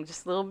breathing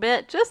just a little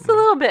bit,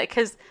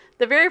 because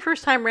the very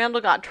first time Randall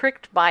got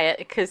tricked by it,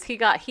 because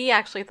he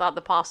actually thought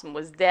the possum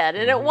was dead,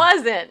 and it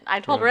wasn't.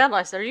 I told Randall,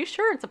 I said, "Are you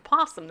sure it's a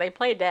possum? They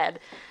play dead."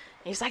 And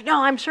he's like,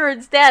 "No, I'm sure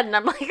it's dead." And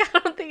I'm like, "I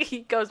don't think." He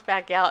goes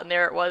back out, and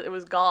there it was. It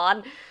was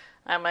gone.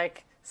 I'm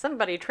like,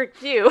 somebody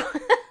tricked you. So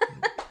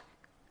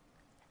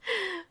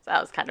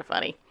that was kind of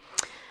funny.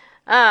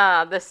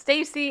 The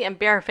Stacy and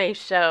Bareface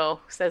Show,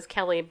 says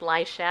Kelly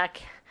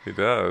Blyshak. He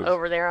does.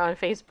 Over there on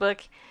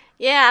Facebook.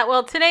 Yeah,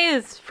 well, today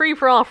is Free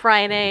for All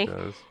Friday. He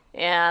does.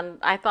 And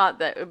I thought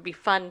that it would be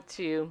fun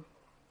to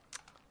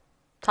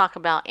talk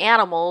about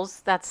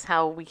animals. That's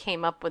how we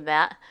came up with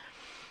that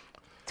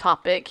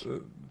topic.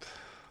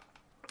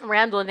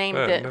 Randall named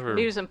it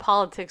News and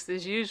Politics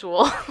as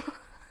usual.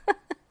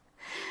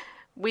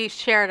 We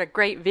shared a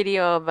great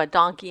video of a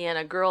donkey and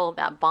a girl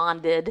that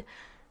bonded.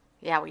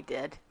 Yeah, we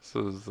did.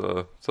 So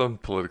there's some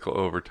political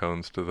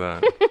overtones to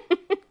that.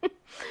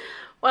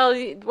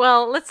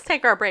 Well, let's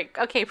take our break.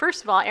 Okay,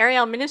 first of all,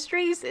 Ariel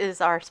Ministries is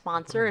our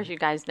sponsor, as you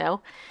guys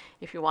know.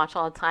 If you watch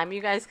all the time,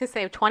 you guys can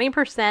save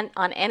 20%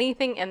 on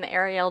anything in the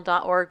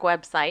Ariel.org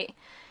website.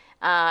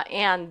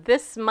 And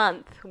this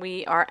month,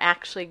 we are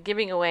actually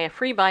giving away a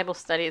free Bible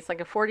study. It's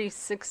like a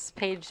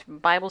 46-page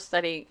Bible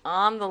study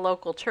on the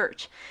local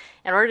church.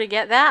 In order to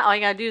get that, all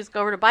you got to do is go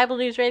over to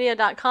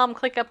BibleNewsRadio.com,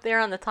 click up there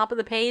on the top of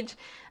the page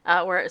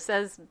where it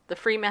says the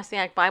free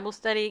Messianic Bible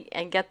study,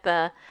 and get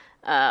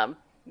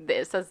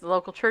it says the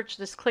local church.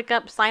 Just click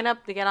up, sign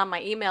up to get on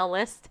my email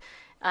list,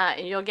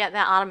 and you'll get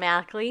that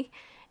automatically.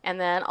 And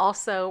then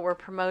also we're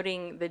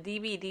promoting the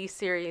DVD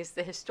series,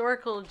 the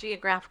Historical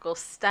Geographical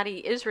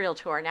Study Israel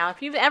Tour. Now,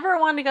 if you've ever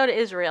wanted to go to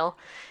Israel,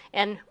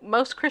 and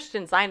most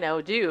Christians I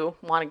know do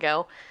want to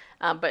go,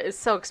 but it's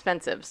so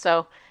expensive.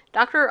 So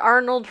Dr.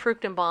 Arnold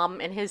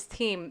Fruchtenbaum and his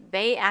team,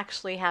 they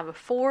actually have a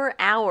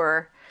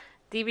 4-hour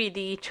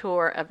DVD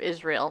tour of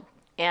Israel.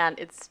 And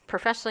it's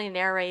professionally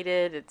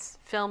narrated. It's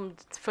filmed.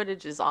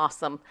 Footage is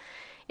awesome.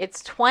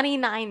 It's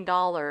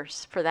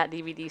 $29 for that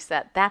DVD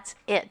set. That's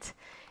it.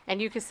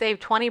 And you can save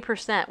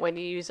 20% when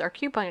you use our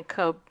coupon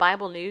code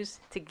Bible News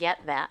to get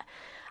that.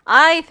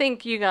 I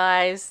think, you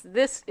guys,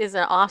 this is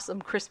an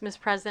awesome Christmas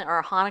present or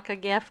a Hanukkah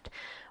gift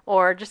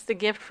or just a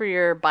gift for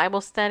your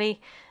Bible study.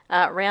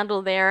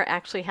 Randall there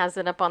actually has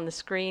it up on the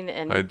screen.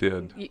 And I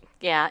did.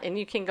 And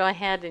you can go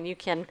ahead and you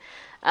can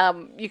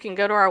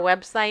go to our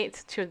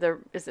website to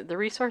the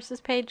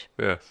resources page?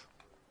 Yes.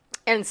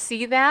 And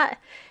see that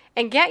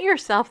and get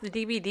yourself the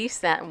DVD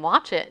set and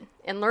watch it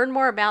and learn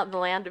more about the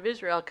land of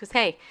Israel. Because,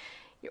 hey,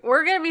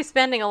 we're going to be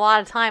spending a lot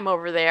of time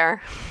over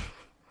there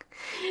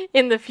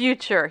in the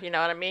future. You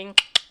know what I mean?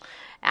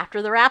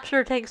 After the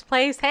rapture takes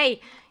place,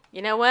 hey,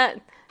 you know what?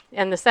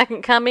 And the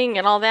second coming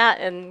and all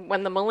that, and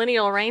when the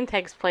millennial reign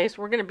takes place,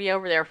 we're going to be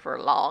over there for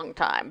a long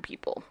time,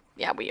 people.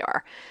 Yeah, we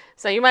are.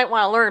 So you might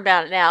want to learn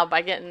about it now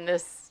by getting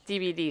this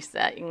DVD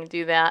set. You can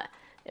do that.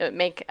 It would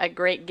make a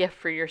great gift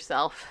for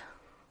yourself.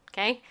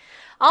 Okay?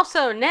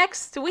 Also,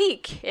 next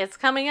week, it's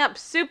coming up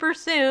super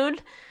soon.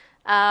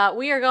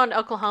 We are going to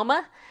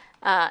Oklahoma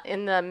I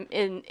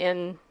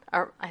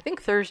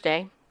think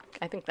Thursday.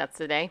 I think that's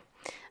the day.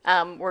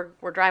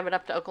 We're driving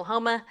up to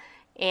Oklahoma,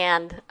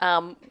 and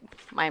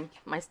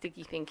my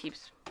sticky thing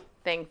keeps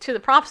saying to the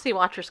Prophecy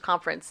Watchers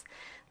Conference.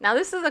 Now,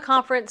 this is a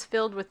conference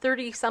filled with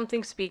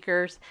 30-something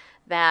speakers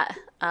that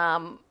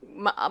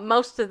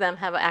most of them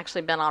have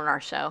actually been on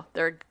our show.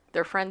 They're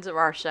friends of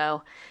our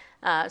show.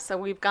 So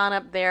we've gone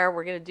up there.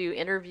 We're going to do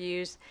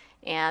interviews,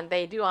 and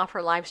they do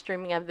offer live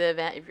streaming of the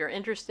event if you're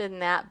interested in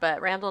that. But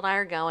Randall and I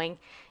are going,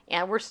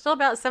 and we're still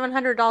about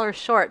 $700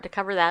 short to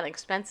cover that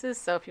expenses.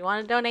 So if you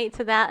want to donate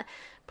to that,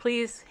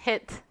 please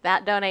hit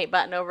that donate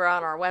button over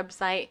on our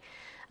website.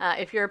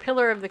 If you're a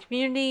pillar of the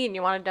community and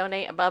you want to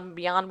donate above and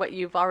beyond what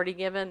you've already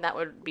given, that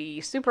would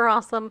be super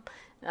awesome.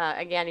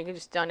 Again, you can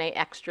just donate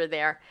extra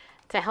there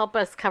to help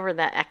us cover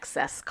that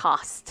excess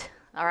cost.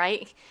 All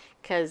right?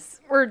 Because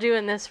we're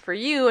doing this for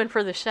you and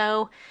for the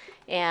show.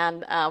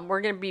 And we're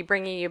going to be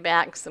bringing you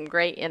back some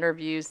great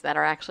interviews that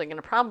are actually going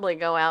to probably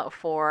go out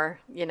for,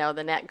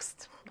 the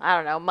next,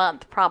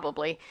 month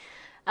probably.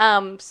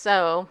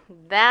 So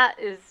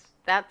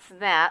that's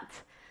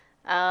that.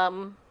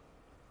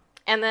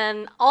 And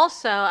then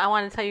also, I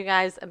want to tell you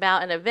guys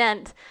about an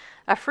event,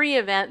 a free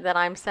event that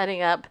I'm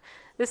setting up.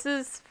 This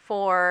is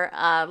for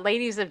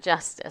Ladies of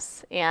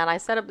Justice. And I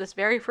set up this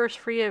very first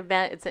free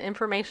event. It's an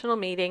informational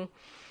meeting.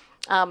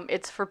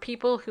 It's for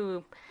people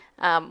who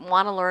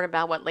want to learn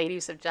about what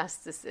Ladies of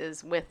Justice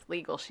is with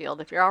Legal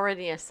Shield. If you're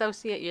already an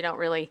associate, you don't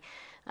really,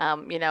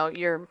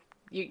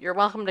 you're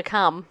welcome to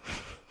come,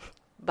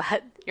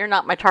 but you're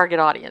not my target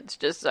audience,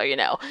 just so you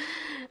know.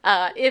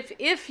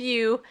 If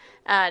you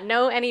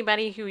know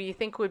anybody who you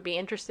think would be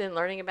interested in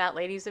learning about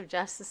Ladies of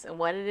Justice and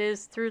what it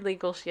is through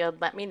Legal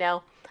Shield, let me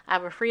know. I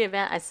have a free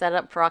event I set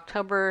up for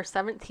October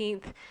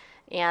 17th,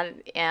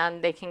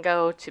 and they can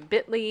go to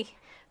bit.ly/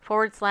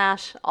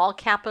 all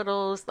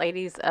capitals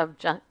Ladies of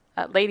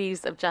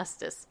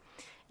Justice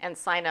and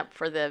sign up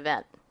for the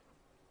event.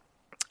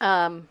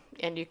 And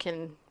you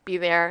can be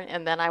there,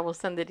 and then I will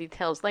send the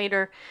details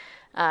later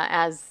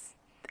as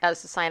the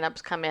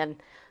signups come in.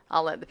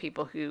 I'll let the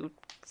people who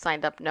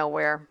signed up know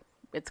where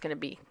it's going to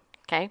be,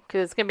 okay?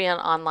 Because it's going to be an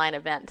online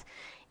event.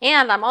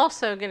 And I'm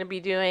also going to be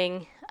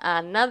doing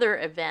another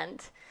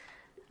event,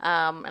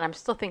 and I'm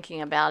still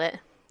thinking about it,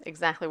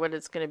 exactly what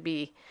it's going to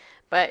be.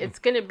 But it's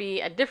going to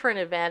be a different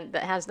event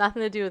that has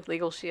nothing to do with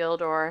Legal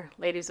Shield or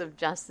Ladies of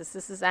Justice.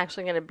 This is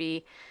actually going to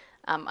be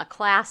a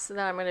class that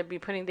I'm going to be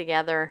putting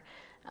together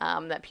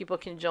that people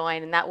can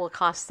join, and that will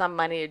cost some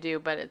money to do,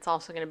 but it's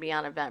also going to be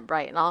on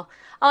Eventbrite. And I'll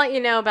let you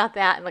know about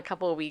that in a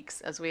couple of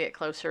weeks as we get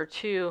closer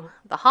to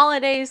the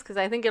holidays, because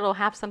I think it'll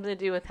have something to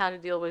do with how to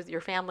deal with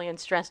your family and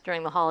stress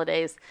during the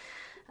holidays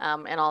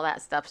and all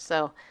that stuff.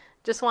 So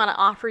just want to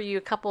offer you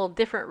a couple of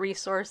different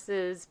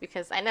resources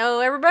because I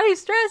know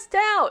everybody's stressed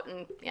out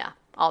and yeah,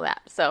 all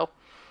that. So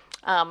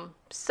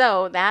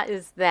that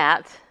is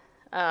that.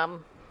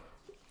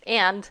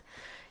 And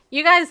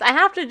you guys, I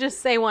have to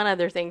just say one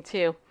other thing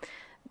too.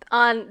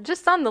 On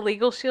the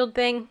Legal Shield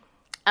thing,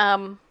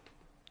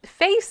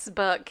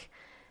 Facebook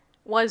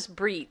was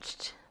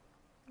breached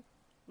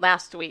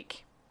last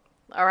week.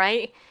 All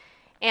right.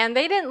 And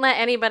they didn't let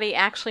anybody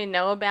actually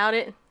know about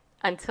it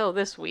until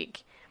this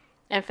week.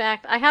 In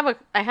fact, I have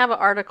an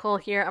article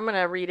here. I'm going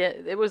to read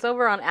it. It was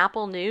over on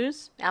Apple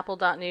News,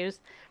 apple.news.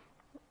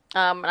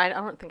 I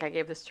don't think I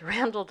gave this to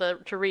Randall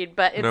to read,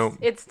 but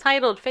it's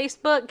titled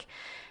Facebook,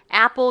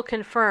 Apple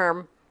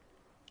confirm.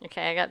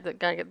 Okay,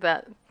 gotta get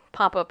that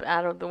pop-up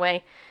out of the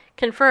way.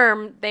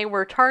 Confirm they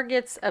were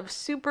targets of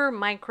super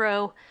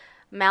micro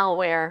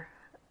malware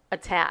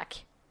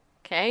attack.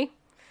 Okay,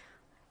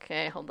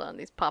 hold on.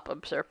 These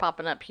pop-ups are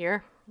popping up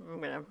here. I'm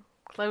going to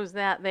close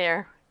that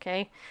there.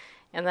 Okay.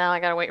 And now I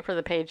gotta wait for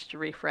the page to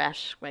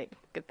refresh. Wait,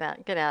 get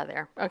out of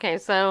there. Okay,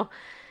 so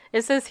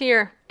it says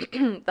here,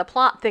 the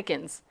plot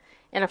thickens.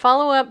 In a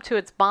follow-up to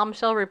its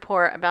bombshell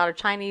report about a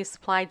Chinese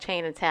supply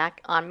chain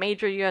attack on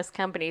major U.S.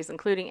 companies,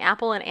 including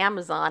Apple and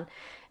Amazon,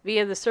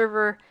 via the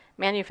server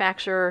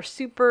manufacturer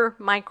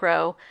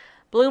Supermicro,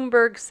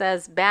 Bloomberg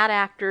says bad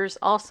actors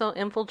also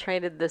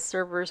infiltrated the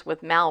servers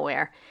with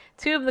malware.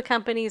 Two of the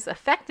companies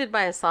affected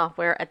by a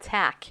software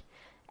attack,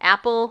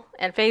 Apple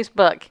and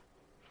Facebook.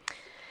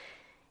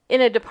 In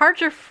a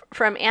departure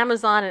from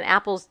Amazon and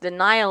Apple's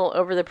denial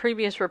over the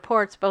previous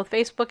reports, both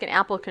Facebook and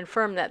Apple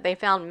confirmed that they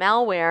found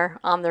malware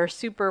on their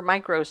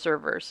Supermicro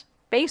servers.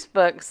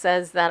 Facebook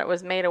says that it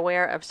was made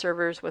aware of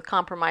servers with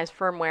compromised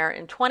firmware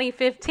in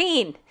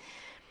 2015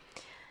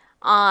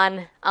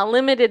 on a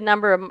limited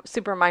number of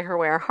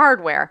Supermicro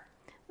hardware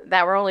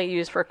that were only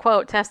used for,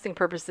 quote, testing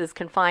purposes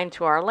confined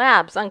to our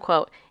labs,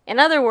 unquote. In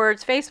other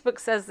words, Facebook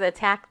says the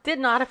attack did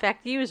not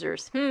affect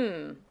users.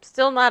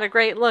 Still not a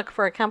great look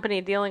for a company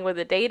dealing with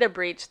a data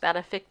breach that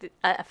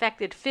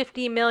affected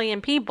 50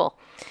 million people.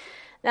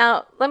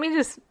 Now, let me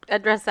just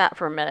address that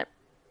for a minute.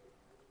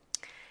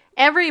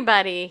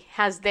 Everybody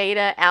has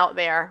data out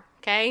there,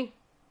 okay?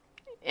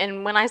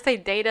 And when I say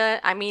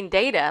data, I mean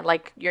data,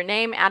 like your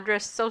name,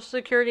 address, social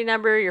security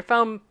number, your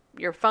phone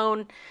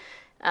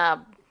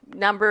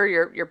number,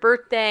 your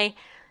birthday,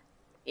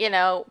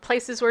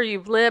 places where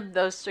you've lived,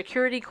 those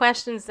security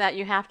questions that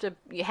you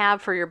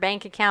have for your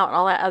bank account and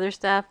all that other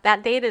stuff.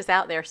 That data is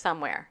out there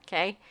somewhere,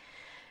 okay?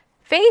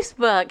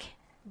 Facebook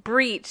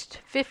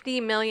breached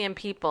 50 million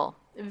people.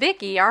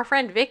 Vicky, our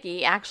friend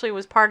Vicky, actually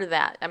was part of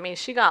that. I mean,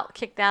 she got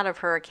kicked out of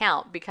her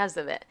account because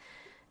of it.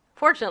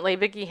 Fortunately,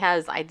 Vicky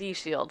has ID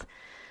Shield.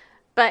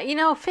 But,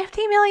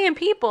 50 million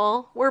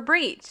people were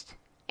breached.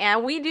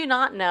 And we do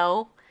not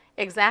know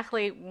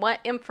exactly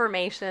what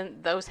information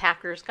those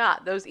hackers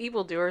got, those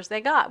evildoers they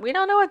got. We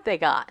don't know what they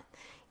got,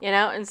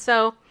 and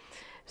so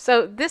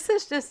this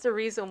is just the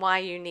reason why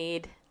you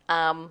need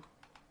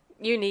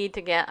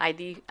to get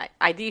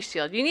ID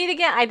Shield. You need to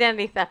get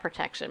identity theft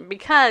protection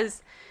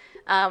because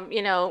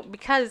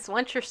because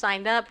once you're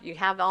signed up, you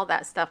have all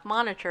that stuff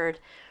monitored,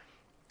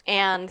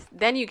 and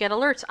then you get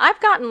alerts. I've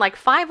gotten like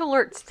 5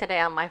 alerts today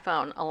on my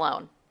phone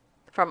alone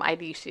from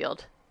ID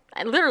Shield.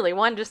 I literally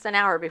one just an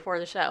hour before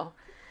the show.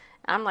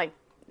 I'm like,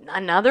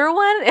 another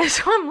one?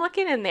 So I'm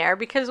looking in there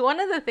because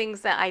one of the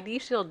things that ID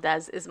Shield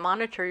does is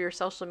monitor your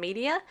social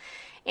media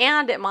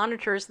and it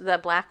monitors the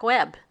black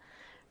web,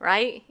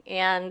 right?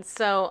 And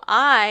so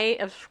I,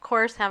 of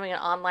course, having an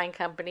online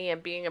company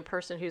and being a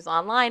person who's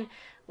online,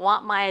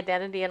 want my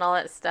identity and all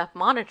that stuff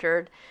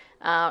monitored.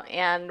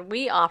 And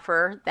we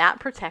offer that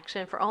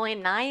protection for only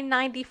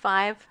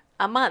 $9.95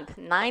 a month.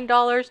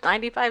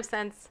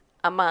 $9.95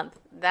 a month.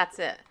 That's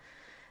it.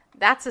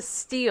 That's a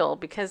steal,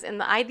 because in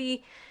the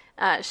ID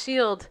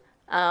Shield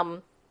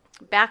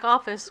back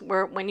office,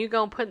 where when you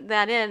go and put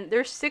that in,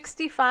 there's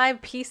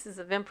 65 pieces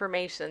of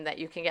information that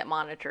you can get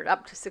monitored,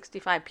 up to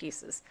 65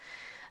 pieces.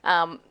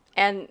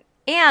 And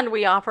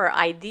we offer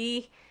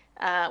ID.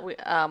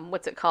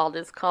 What's it called?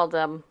 It's called.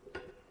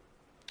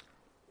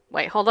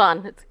 Wait, hold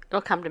on.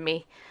 It'll come to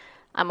me.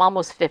 I'm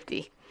almost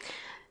 50.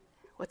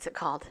 What's it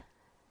called?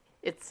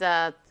 It's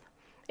the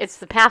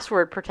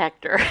password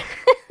protector.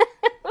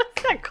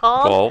 What's that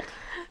called?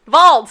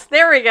 Vault.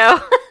 There we go.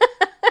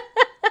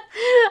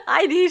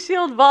 ID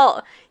Shield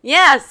Vault.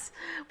 Yes,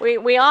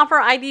 we offer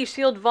ID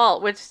Shield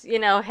Vault, which,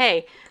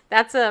 hey,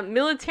 that's a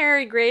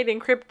military-grade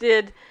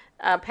encrypted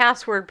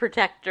password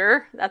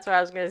protector. That's what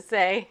I was going to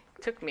say.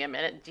 Took me a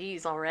minute.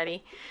 Geez,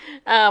 already.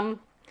 And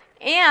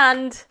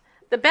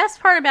the best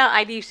part about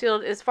ID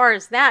Shield, as far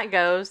as that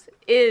goes,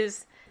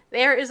 is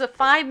there is a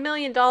 $5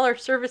 million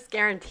service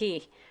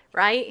guarantee,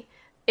 right?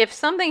 If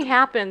something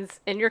happens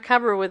and you're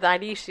covered with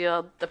ID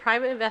Shield, the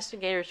private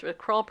investigators with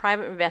Kroll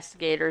Private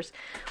Investigators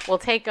will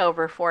take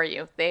over for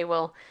you. They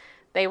will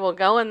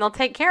go and they'll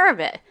take care of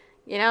it.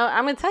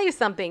 I'm going to tell you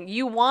something.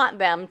 You want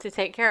them to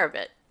take care of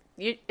it.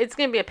 It's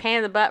going to be a pain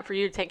in the butt for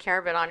you to take care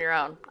of it on your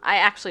own. I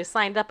actually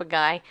signed up a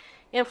guy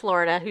in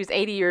Florida who's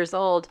 80 years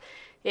old.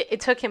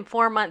 It took him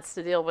 4 months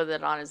to deal with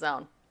it on his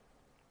own.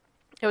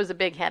 It was a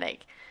big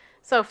headache.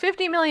 So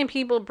 50 million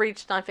people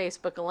breached on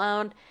Facebook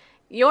alone.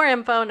 Your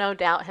info, no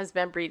doubt, has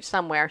been breached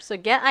somewhere. So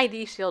get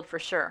ID Shield for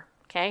sure,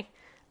 okay?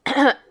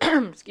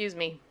 Excuse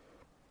me.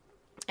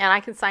 And I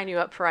can sign you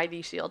up for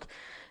ID Shield,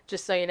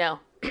 just so you know.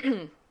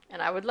 And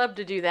I would love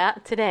to do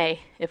that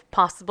today, if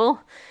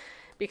possible,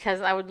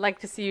 because I would like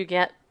to see you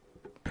get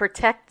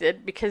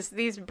protected, because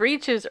these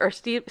breaches are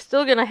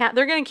still going to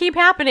they're going to keep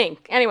happening.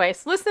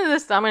 Anyways, listen to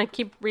this. I'm going to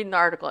keep reading the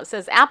article. It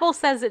says, Apple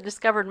says it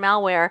discovered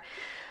malware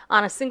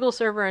on a single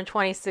server in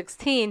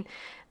 2016.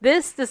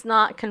 This does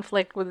not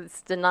conflict with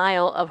its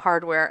denial of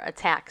hardware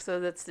attack. So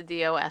that's the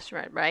DOS,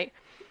 right?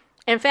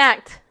 In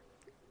fact,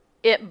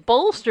 it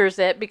bolsters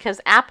it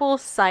because Apple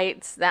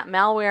cites that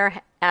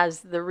malware as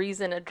the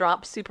reason it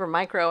dropped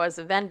Supermicro as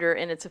a vendor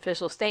in its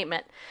official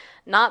statement,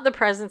 not the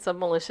presence of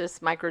malicious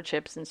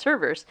microchips in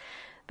servers.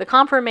 The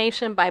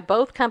confirmation by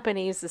both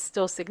companies is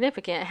still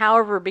significant.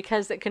 However,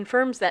 because it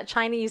confirms that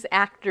Chinese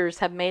actors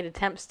have made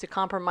attempts to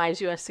compromise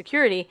U.S.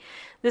 security,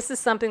 this is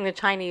something the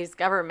Chinese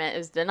government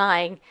is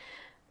denying,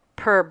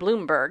 per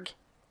Bloomberg.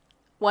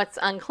 What's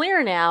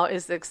unclear now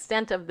is the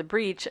extent of the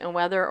breach and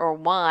whether or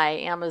why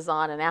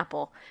Amazon and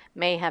Apple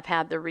may have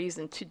had the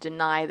reason to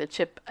deny the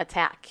chip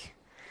attack.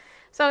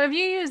 So if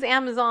you use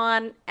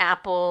Amazon,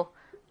 Apple,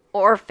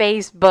 or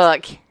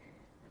Facebook,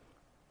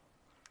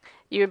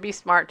 you would be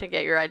smart to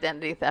get your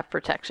identity theft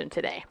protection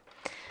today.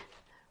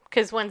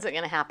 Because when's it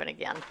going to happen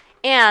again?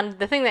 And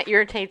the thing that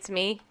irritates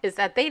me is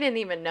that they didn't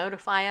even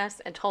notify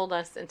us and told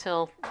us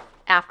until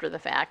after the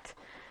fact.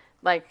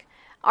 Like,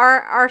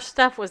 our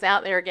stuff was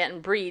out there getting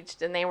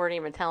breached and they weren't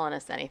even telling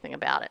us anything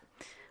about it,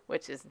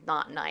 which is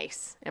not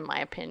nice, in my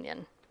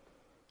opinion.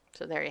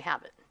 So there you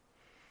have it.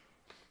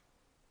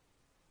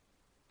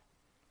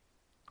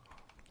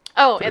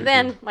 Oh, and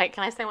then, wait,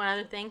 can I say one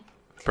other thing?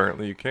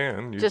 Apparently you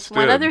can. Just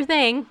one other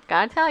thing.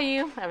 Gotta tell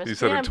you. I was You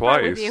said it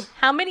twice. With you.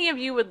 How many of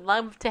you would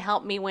love to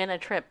help me win a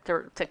trip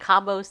to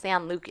Cabo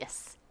San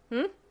Lucas?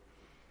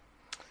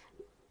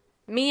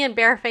 Me and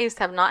Bareface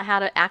have not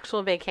had an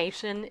actual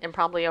vacation in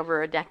probably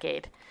over a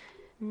decade.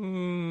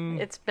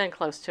 It's been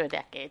close to a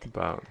decade.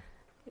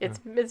 It's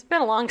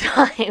been a long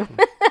time.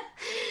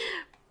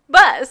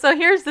 But, so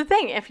here's the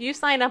thing. If you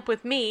sign up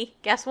with me,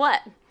 guess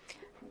what?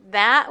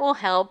 That will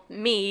help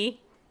me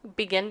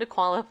begin to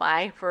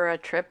qualify for a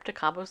trip to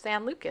Cabo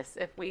San Lucas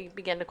if we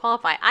begin to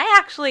qualify. I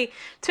actually,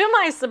 to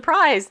my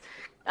surprise,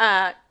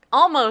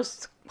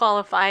 almost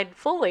qualified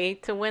fully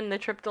to win the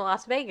trip to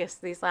Las Vegas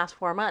these last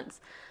 4 months.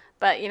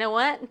 But you know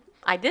what?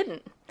 I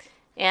didn't.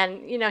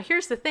 And,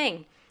 here's the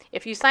thing.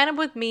 If you sign up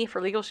with me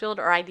for Legal Shield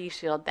or ID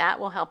Shield, that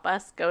will help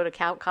us go to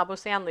Cabo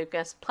San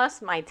Lucas,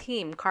 plus my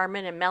team,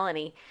 Carmen and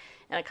Melanie,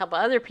 and a couple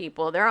other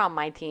people. They're on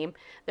my team.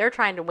 They're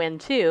trying to win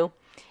too.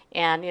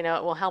 And, it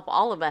will help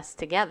all of us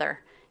together,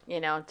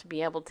 to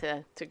be able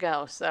to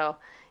go. So,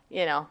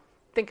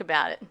 think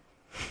about it.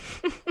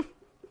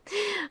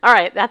 All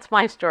right, that's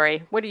my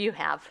story. What do you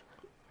have?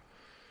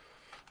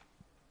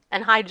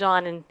 And hi,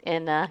 John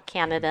in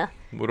Canada.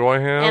 What do I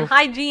have? And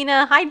hi,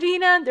 Gina. Hi,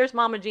 Gina. There's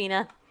Mama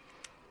Gina.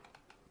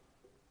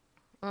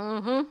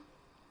 Mm-hmm.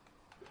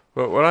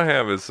 Well, what I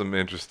have is some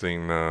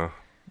interesting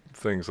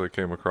things I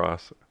came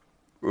across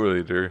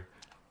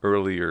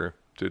earlier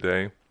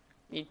today.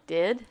 You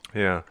did?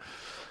 Yeah.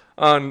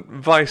 On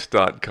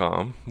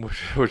Vice.com,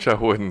 which I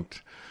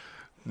wouldn't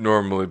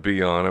normally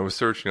be on. I was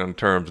searching on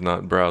terms,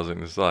 not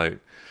browsing the site.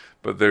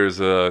 But there's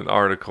an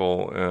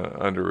article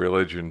under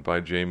religion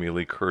by Jamie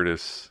Lee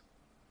Curtis.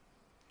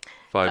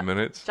 5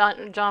 minutes.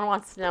 John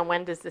wants to know,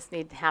 when does this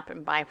need to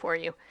happen by for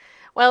you?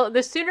 Well,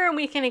 the sooner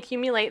we can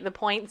accumulate the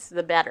points,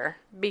 the better.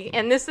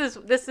 And this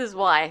is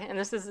why. And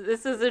this is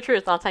the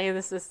truth. I'll tell you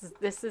this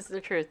is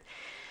the truth.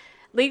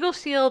 Legal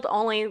Shield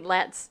only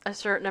lets a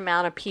certain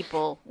amount of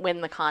people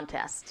win the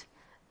contest.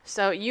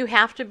 So you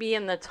have to be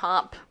in the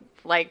top,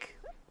 like,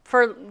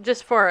 for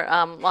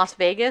Las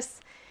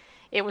Vegas,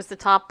 it was the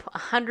top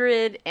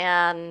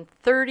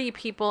 130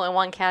 people in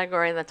one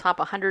category and the top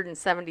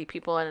 170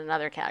 people in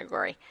another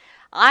category.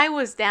 I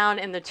was down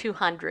in the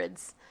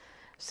 200s.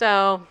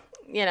 So,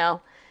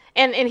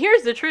 and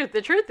here's the truth.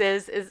 The truth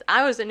is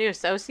I was a new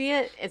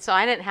associate, and so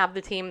I didn't have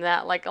the team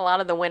that, like, a lot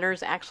of the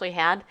winners actually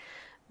had.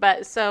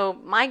 But so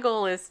my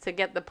goal is to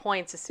get the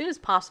points as soon as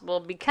possible,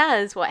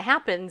 because what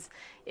happens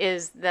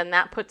is then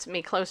that puts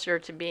me closer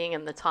to being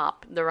in the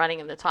top, the running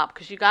in the top,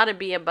 because you got to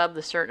be above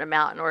the certain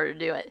amount in order to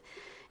do it.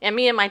 And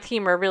me and my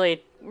team we're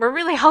really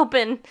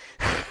hoping,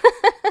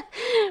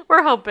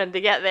 we're hoping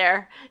to get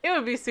there. It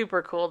would be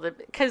super cool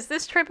because the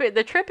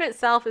trip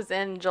itself is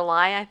in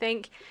July, I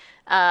think.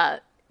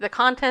 The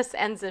contest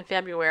ends in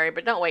February,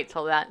 but don't wait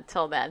till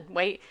then.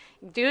 Wait,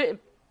 do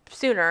it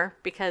sooner,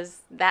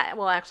 because that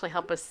will actually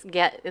help us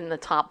get in the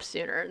top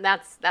sooner.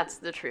 That's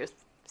the truth.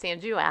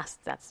 Sanju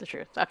asked, that's the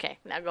truth. Okay,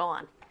 now go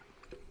on.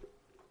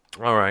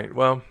 All right.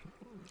 Well,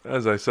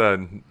 as I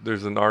said,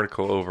 there's an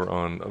article over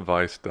on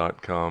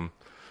Vice.com,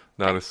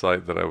 not a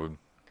site that I would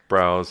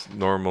browse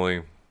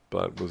normally,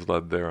 but was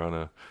led there on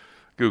a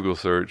Google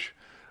search.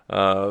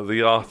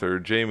 The author,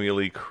 Jamie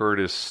Lee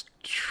Curtis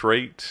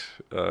Tate,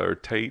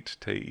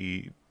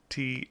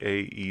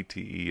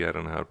 T-A-E-T-E, I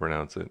don't know how to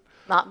pronounce it.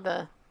 Not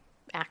the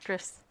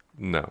actress?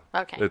 No.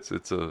 Okay.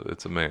 It's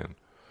a man.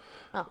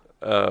 Oh.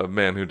 A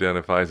man who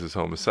identifies as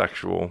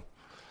homosexual,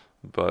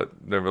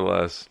 but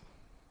nevertheless,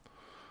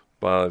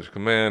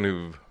 biological man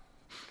who,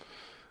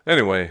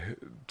 anyway,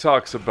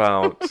 talks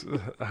about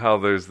how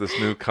there's this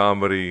new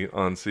comedy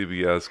on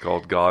CBS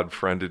called God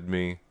Friended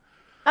Me.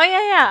 Oh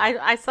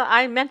yeah.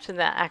 I mentioned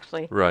that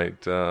actually.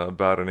 Right,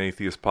 about an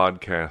atheist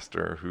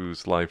podcaster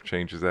whose life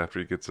changes after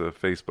he gets a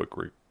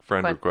Facebook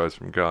friend request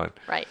from God.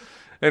 Right.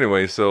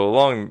 Anyway, so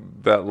along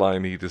that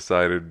line, he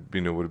decided,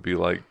 what it'd be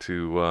like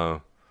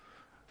to,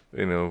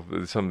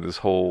 some of this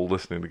whole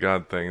listening to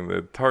God thing.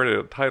 The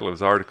title of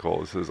his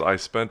article says, "I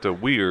spent a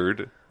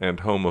weird and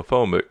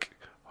homophobic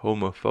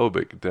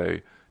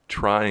day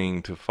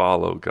trying to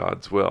follow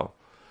God's will."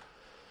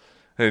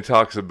 And he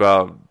talks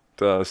about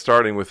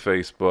starting with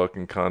Facebook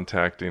and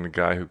contacting a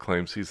guy who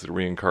claims he's the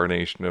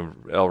reincarnation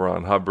of L.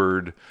 Ron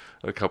Hubbard,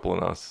 a couple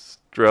in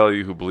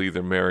Australia who believe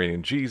they're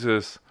marrying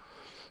Jesus.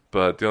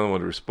 But the only one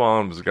to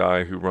respond was a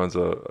guy who runs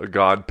a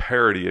God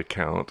parody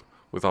account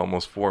with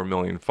almost 4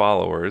 million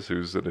followers,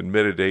 who's an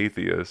admitted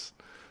atheist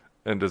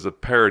and does a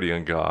parody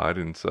on God.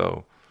 And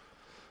so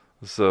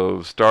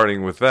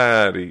starting with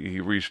that,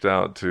 he reached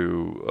out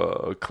to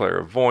a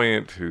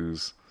clairvoyant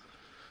who's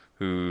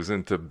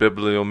into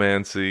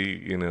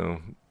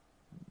bibliomancy,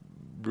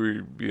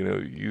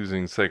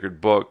 using sacred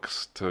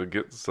books to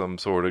get some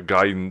sort of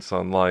guidance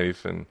on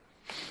life, and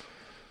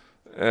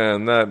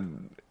that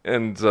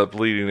ends up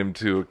leading him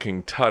to a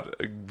King Tut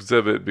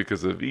exhibit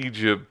because of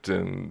Egypt.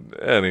 And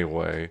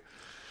anyway,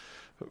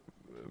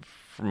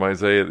 from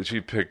Isaiah that she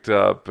picked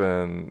up,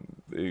 and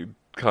he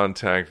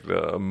contacted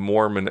a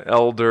Mormon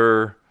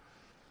elder,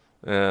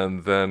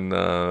 and then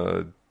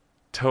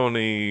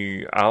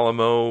Tony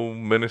Alamo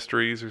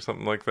Ministries or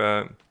something like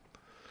that,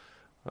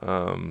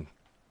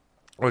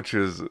 which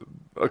is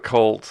a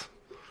cult.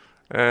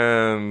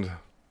 And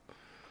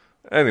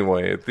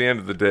anyway, at the end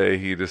of the day,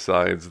 he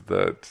decides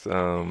that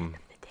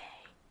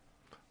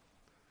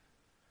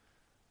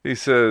he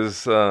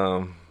says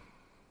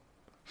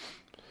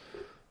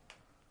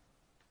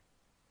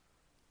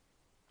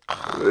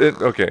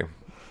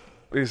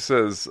he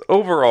says,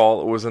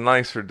 overall, it was a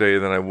nicer day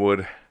than I would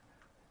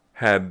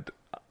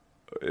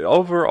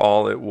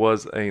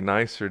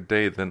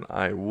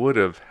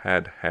have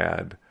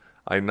had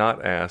I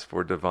not asked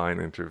for divine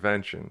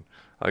intervention.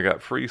 I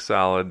got free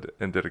salad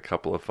and did a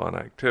couple of fun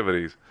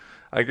activities.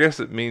 I guess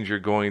it means you're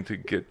going to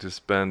get to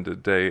spend a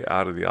day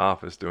out of the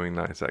office doing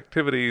nice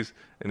activities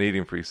and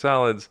eating free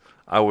salads.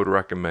 I would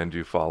recommend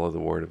you follow the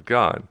Word of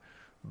God.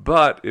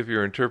 But if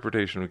your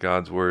interpretation of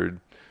God's Word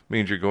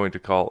means you're going to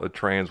call a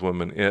trans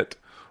woman it,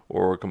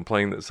 or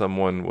complain that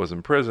someone was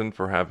imprisoned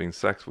for having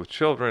sex with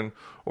children,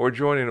 or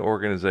join an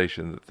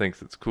organization that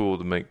thinks it's cool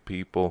to make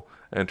people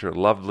enter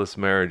loveless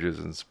marriages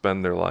and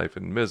spend their life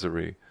in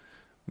misery,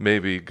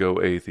 maybe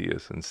go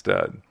atheist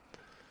instead.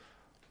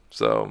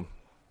 So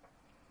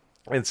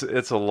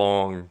it's a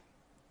long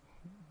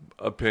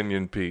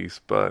opinion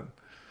piece, but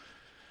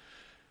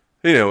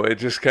it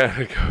just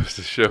kind of goes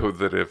to show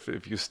that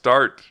if you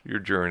start your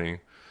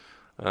journey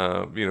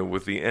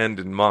with the end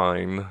in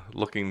mind,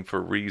 looking for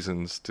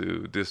reasons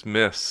to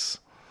dismiss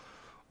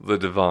the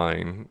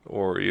divine,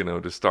 or,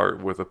 to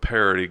start with a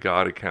parody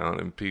God account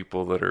and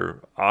people that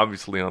are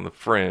obviously on the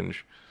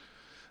fringe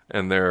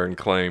and there and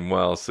claim,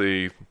 well,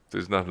 see,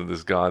 there's nothing to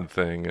this God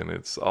thing, and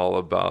it's all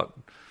about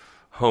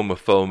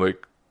homophobic,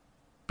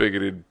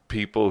 bigoted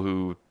people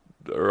who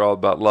are all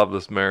about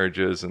loveless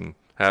marriages and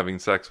having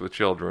sex with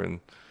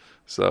children.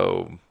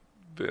 So,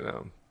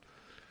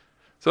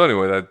 So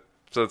anyway,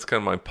 that's kind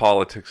of my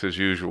politics as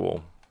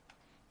usual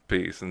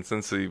piece. And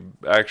since he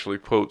actually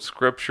quotes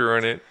scripture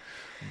in it,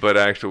 but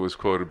actually was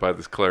quoted by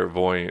this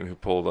clairvoyant who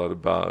pulled out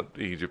about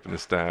Egypt and the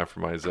staff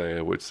from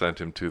Isaiah, which sent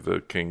him to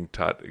the King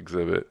Tut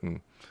exhibit. And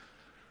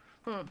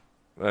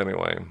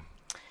anyway.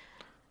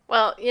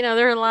 Well,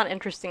 there are a lot of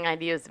interesting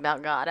ideas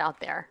about God out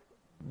there.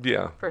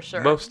 Yeah. For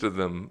sure. Most of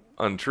them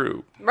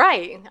untrue.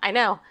 Right. I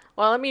know.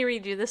 Well, let me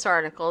read you this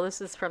article. This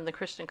is from the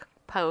Christian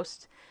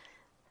Post,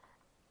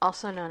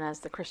 also known as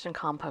the Christian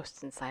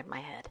Compost inside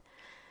my head.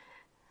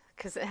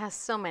 Because it has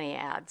so many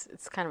ads.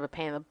 It's kind of a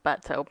pain in the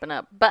butt to open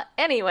up. But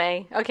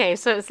anyway, okay,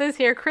 so it says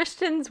here,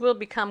 Christians will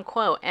become,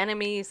 quote,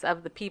 enemies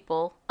of the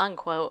people,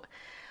 unquote,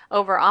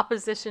 over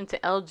opposition to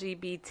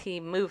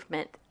LGBT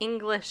movement.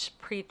 English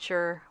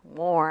preacher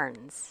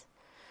warns.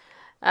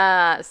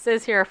 It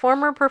says here, a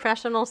former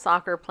professional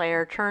soccer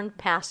player turned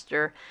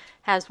pastor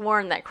has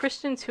warned that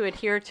Christians who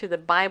adhere to the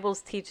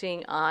Bible's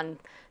teaching on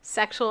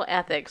sexual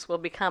ethics will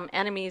become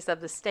enemies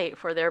of the state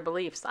for their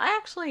beliefs. I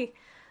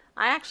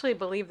actually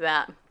believe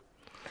that.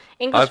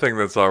 I think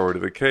that's already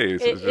the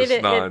case.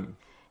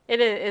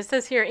 It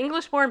says here,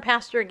 English-born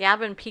pastor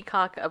Gavin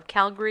Peacock of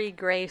Calgary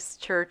Grace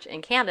Church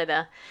in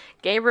Canada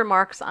gave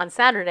remarks on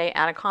Saturday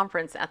at a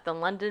conference at the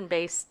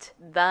London-based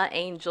The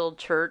Angel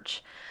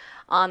Church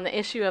on the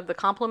issue of the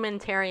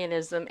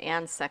complementarianism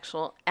and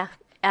sexual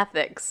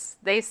ethics.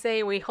 They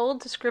say we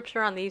hold to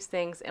Scripture on these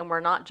things, and we're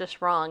not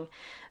just wrong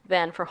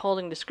then for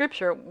holding to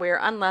Scripture. We're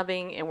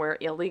unloving and we're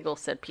illegal,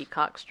 said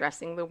Peacock,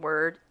 stressing the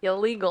word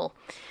illegal.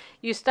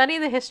 You study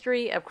the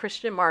history of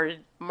Christian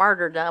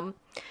martyrdom.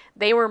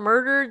 They were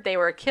murdered, they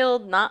were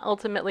killed, not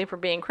ultimately for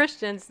being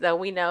Christians, though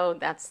we know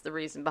that's the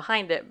reason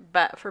behind it,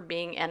 but for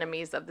being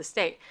enemies of the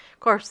state. Of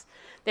course,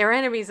 they were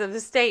enemies of the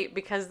state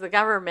because the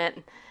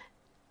government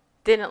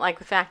didn't like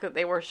the fact that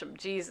they worshiped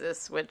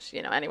Jesus, which,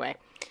 anyway.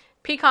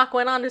 Peacock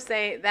went on to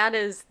say that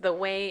is the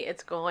way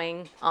it's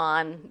going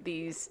on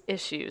these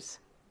issues.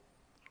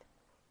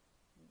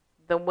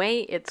 The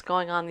way it's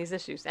going on these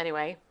issues,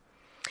 anyway.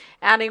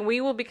 Adding, we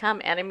will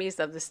become enemies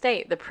of the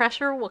state. The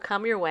pressure will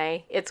come your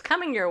way. It's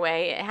coming your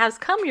way. It has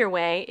come your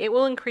way. It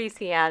will increase,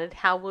 he added.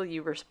 How will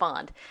you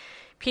respond?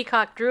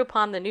 Peacock drew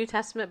upon the New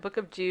Testament book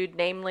of Jude,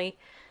 namely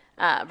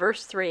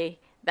verse 3,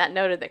 that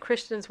noted that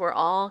Christians were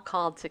all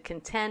called to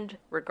contend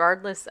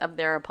regardless of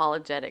their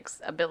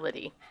apologetics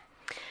ability.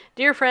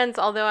 Dear friends,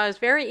 although I was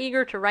very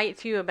eager to write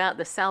to you about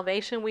the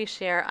salvation we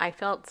share, I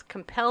felt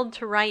compelled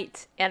to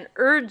write and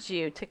urge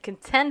you to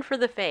contend for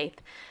the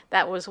faith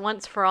that was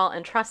once for all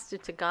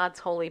entrusted to God's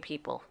holy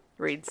people,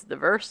 reads the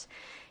verse.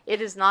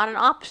 It is not an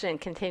option,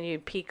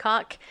 continued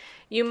Peacock.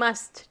 You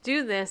must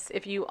do this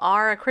if you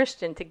are a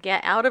Christian. To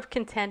get out of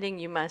contending,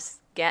 you must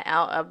get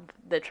out of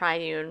the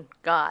triune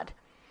God.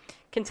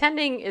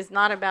 Contending is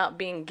not about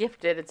being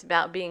gifted, it's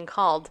about being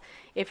called.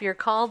 If you're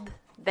called,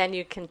 then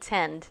you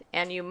contend,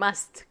 and you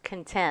must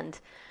contend.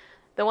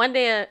 The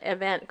one-day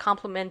event,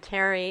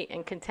 Complementary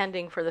and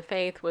Contending for the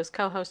Faith, was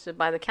co-hosted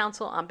by the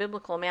Council on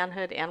Biblical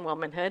Manhood and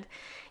Womanhood.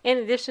 In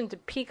addition to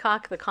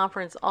Peacock, the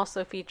conference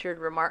also featured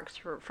remarks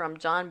from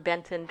John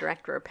Benton,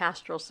 Director of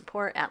Pastoral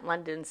Support at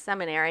London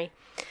Seminary.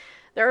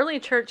 The early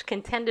church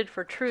contended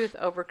for truth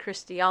over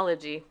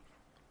Christology.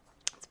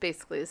 It's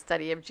basically the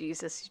study of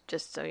Jesus,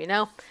 just so you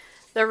know.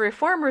 The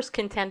Reformers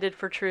contended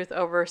for truth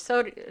over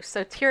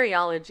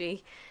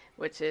soteriology,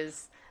 which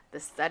is the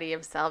study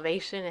of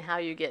salvation and how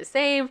you get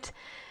saved.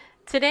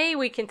 Today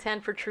we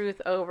contend for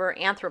truth over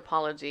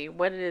anthropology,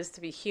 what it is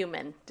to be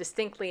human,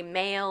 distinctly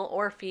male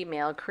or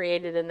female,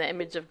 created in the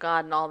image of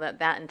God and all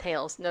that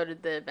entails,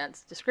 noted the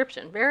event's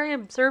description. Very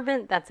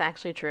observant, that's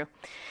actually true.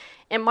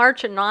 In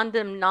March, a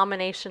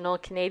non-denominational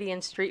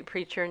Canadian street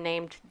preacher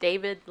named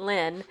David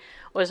Lynn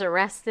was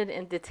arrested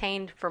and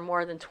detained for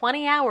more than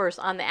 20 hours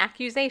on the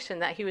accusation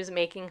that he was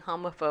making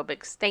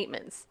homophobic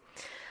statements.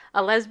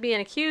 A lesbian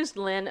accused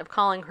Lynn of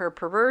calling her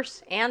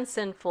perverse and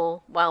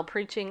sinful while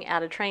preaching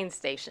at a train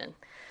station.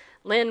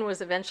 Lynn was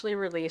eventually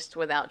released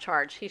without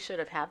charge. He should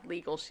have had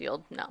legal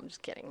shield. No, I'm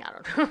just kidding. I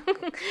don't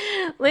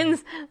know.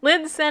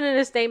 Lynn said in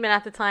a statement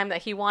at the time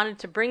that he wanted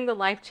to bring the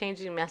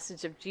life-changing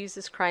message of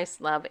Jesus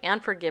Christ's love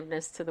and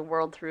forgiveness to the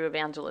world through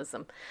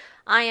evangelism.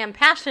 I am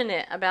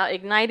passionate about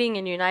igniting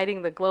and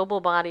uniting the global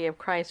body of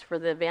Christ for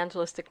the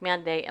evangelistic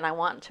mandate, and I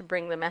want to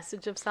bring the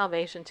message of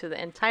salvation to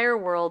the entire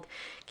world,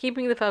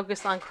 keeping the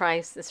focus on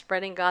Christ, the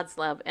spreading God's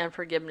love and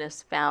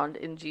forgiveness found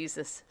in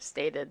Jesus,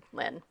 stated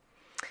Lynn.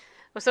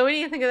 So what do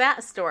you think of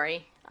that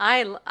story?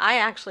 I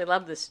actually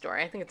love this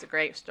story. I think it's a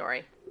great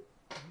story.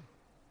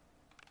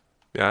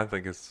 Yeah, I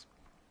think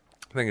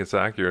it's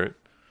accurate.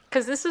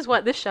 Because this is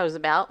what this show's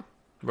about.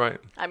 Right.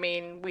 I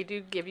mean, we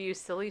do give you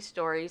silly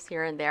stories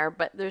here and there,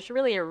 but there's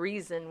really a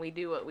reason we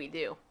do what we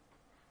do.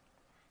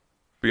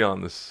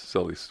 Beyond the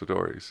silly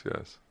stories,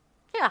 yes.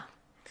 Yeah.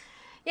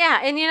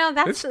 Yeah, and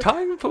that's... It's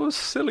time for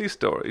silly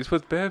stories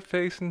with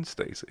Bareface and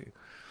Stacy.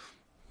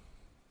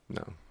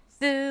 No.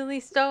 Silly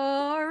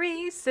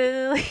story,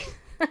 silly.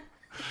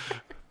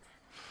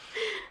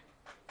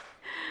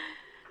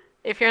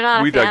 If you're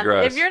not We a fan,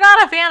 digress. if you're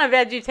not a fan of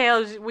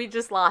VeggieTales, we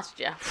just lost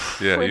you.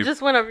 Yeah, We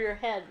just went over your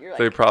head. You're like,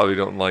 they probably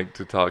don't like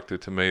to talk to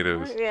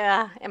tomatoes.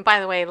 yeah. And by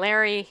the way,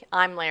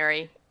 I'm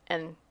Larry,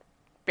 and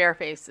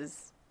Bareface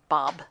is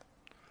Bob,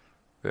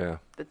 Yeah.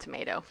 the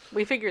tomato.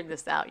 We figured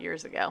this out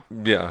years ago.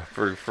 Yeah,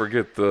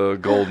 forget the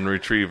golden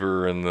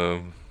retriever and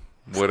the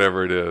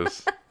whatever it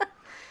is.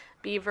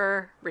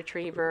 Beaver,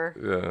 retriever,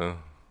 Yeah.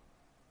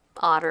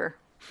 otter,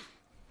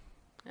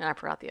 and I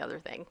forgot the other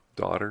thing.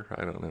 Daughter?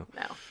 I don't know.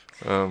 No.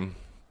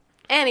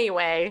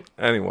 Anyway,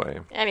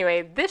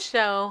 this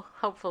show,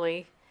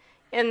 hopefully,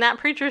 and that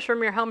preacher's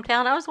from your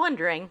hometown. I was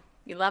wondering,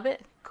 you love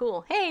it?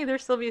 Cool. Hey,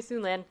 there's Sylvia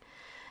Sulan.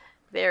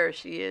 There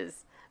she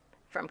is,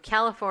 from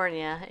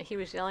California. He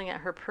was yelling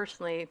at her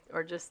personally,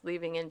 or just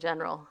leaving in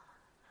general.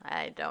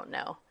 I don't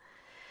know.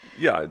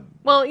 Yeah.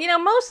 Well,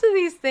 most of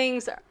these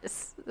things,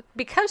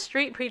 because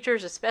street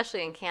preachers,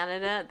 especially in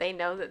Canada, they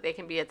know that they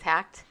can be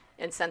attacked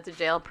and sent to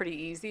jail pretty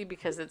easy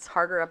because it's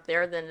harder up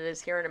there than it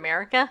is here in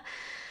America.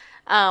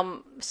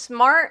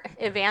 Smart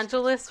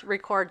evangelists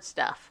record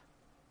stuff.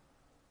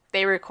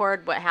 They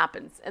record what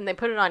happens and they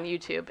put it on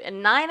YouTube.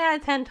 And 9 out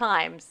of 10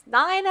 times,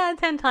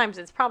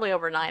 it's probably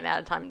over 9 out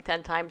of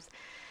 10 times,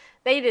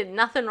 they did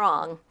nothing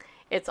wrong.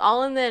 It's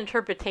all in the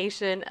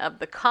interpretation of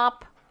the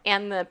cop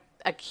and the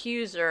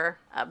accuser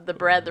of the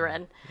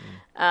brethren.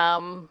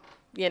 Because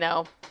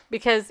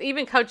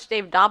even Coach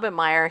Dave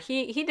Daubenmire,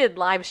 he did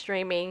live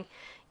streaming,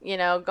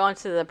 going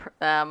to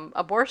the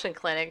abortion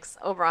clinics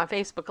over on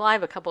Facebook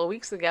Live a couple of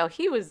weeks ago.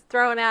 He was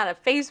thrown out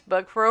of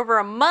Facebook for over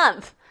a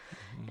month.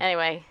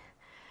 Anyway,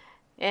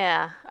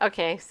 yeah.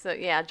 Okay, so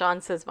yeah,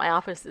 John says my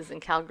office is in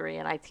Calgary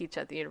and I teach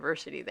at the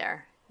university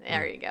there.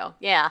 There you go.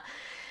 Yeah.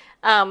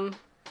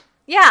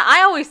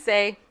 I always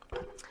say,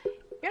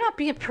 you're not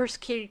being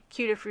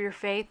persecuted for your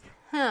faith.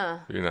 Huh.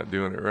 You're not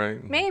doing it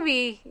right.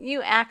 Maybe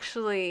you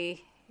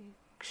actually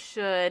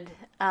should,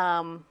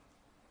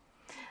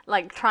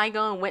 try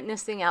going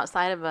witnessing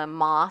outside of a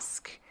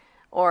mosque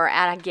or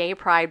at a gay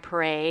pride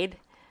parade,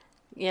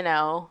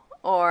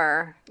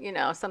 or,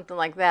 something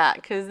like that.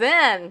 Because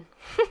then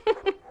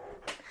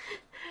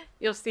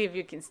you'll see if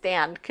you can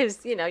stand.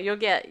 Because, you'll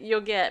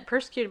get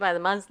persecuted by the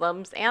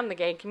Muslims and the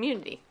gay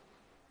community.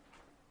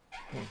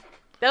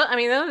 Those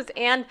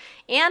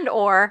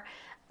or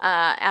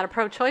at a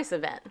pro-choice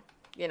event.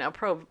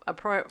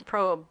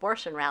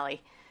 Pro-abortion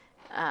rally,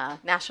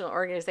 National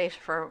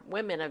Organization for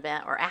Women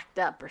event, or ACT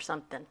UP or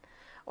something,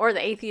 or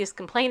the Atheist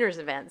Complainers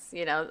events.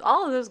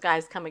 All of those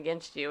guys come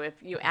against you if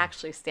you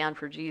actually stand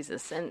for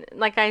Jesus. And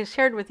like I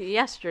shared with you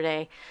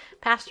yesterday,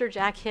 Pastor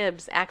Jack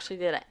Hibbs actually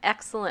did an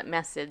excellent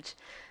message.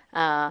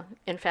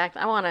 In fact,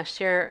 I want to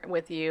share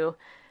with you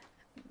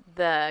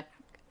the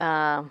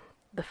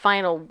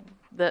final.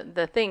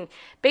 The thing,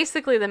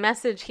 basically the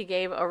message he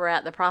gave over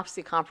at the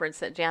prophecy conference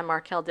that Jan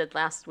Markell did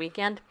last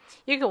weekend.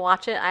 You can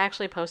watch it. I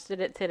actually posted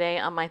it today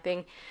on my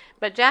thing.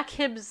 But Jack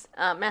Hibbs'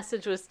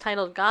 message was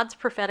titled God's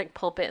Prophetic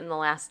Pulpit in the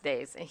Last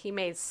Days. And he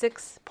made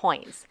 6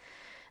 points.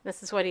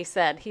 This is what he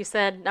said. He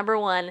said, number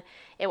 1,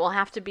 it will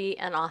have to be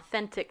an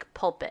authentic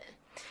pulpit.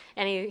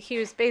 And he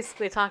was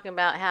basically talking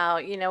about how,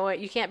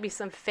 you can't be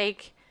some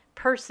fake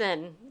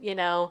person,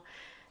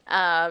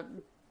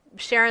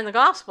 sharing the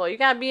gospel. You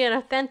got to be an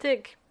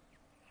authentic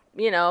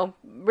a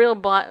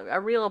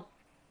real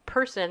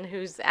person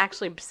who's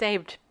actually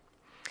saved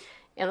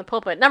in the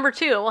pulpit. Number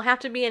 2, it will have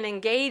to be an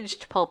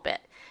engaged pulpit.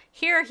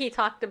 Here he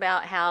talked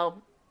about how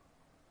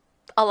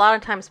a lot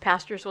of times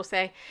pastors will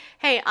say,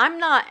 hey, I'm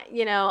not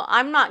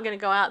going to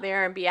go out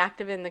there and be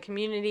active in the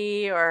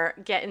community or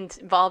get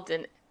involved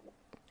in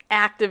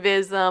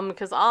activism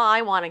because all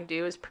I want to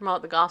do is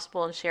promote the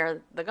gospel and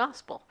share the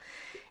gospel.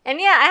 And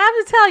yeah, I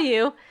have to tell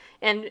you,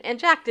 and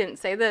Jack didn't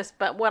say this,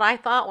 but what I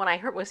thought when I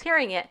was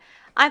hearing it,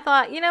 I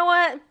thought, you know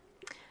what?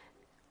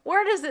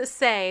 Where does it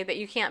say that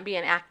you can't be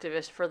an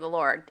activist for the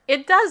Lord?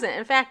 It doesn't.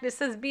 In fact, it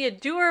says be a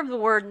doer of the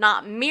word,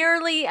 not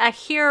merely a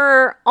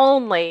hearer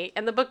only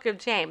in the book of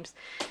James.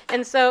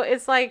 And so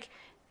it's like,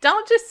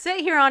 don't just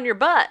sit here on your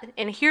butt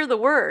and hear the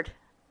word,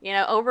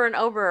 over and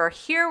over, or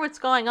hear what's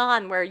going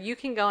on where you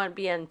can go and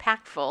be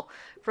impactful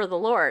for the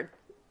Lord.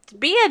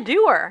 Be a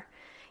doer.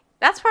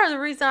 That's part of the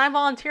reason I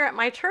volunteer at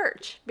my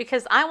church,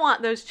 because I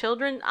want those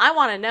children, I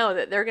want to know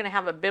that they're going to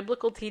have a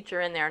biblical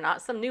teacher in there,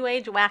 not some new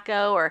age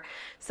wacko or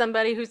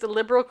somebody who's a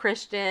liberal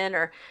Christian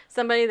or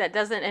somebody that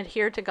doesn't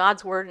adhere to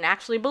God's word and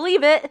actually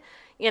believe it.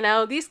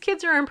 These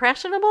kids are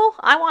impressionable.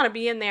 I want to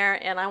be in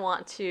there and I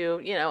want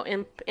to,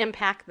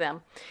 impact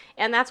them.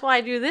 And that's why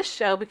I do this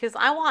show, because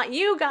I want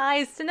you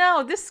guys to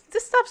know this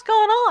stuff's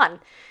going on.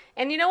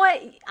 And you know what?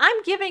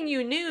 I'm giving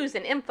you news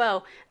and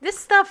info. This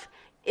stuff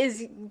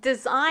is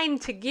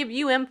designed to give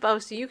you info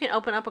so you can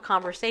open up a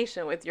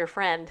conversation with your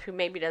friend who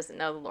maybe doesn't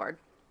know the Lord.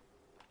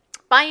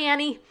 Bye,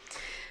 Annie.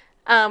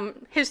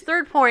 His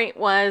 3rd point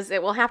was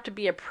it will have to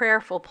be a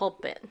prayerful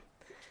pulpit.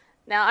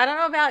 Now, I don't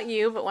know about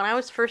you, but when I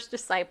was first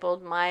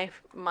discipled, my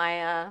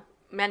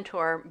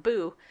mentor,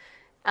 Boo,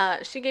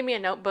 she gave me a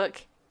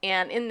notebook,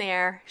 and in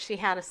there she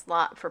had a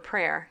slot for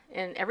prayer.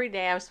 And every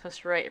day I was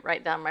supposed to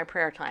write down my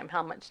prayer time,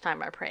 how much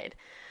time I prayed.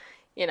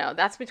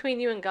 That's between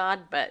you and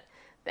God, but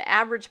the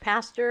average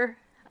pastor,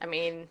 I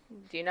mean,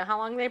 do you know how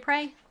long they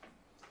pray?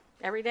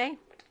 Every day?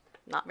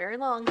 Not very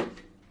long.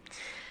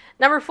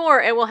 Number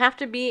 4, it will have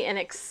to be an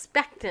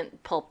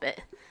expectant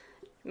pulpit,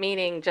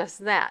 meaning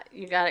just that.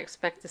 You got to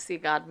expect to see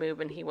God move,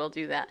 and he will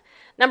do that.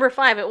 Number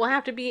 5, it will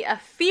have to be a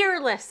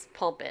fearless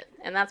pulpit,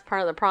 and that's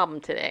part of the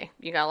problem today.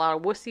 You got a lot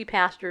of wussy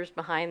pastors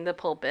behind the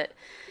pulpit,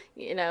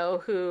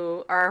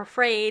 who are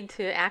afraid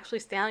to actually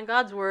stand on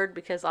God's word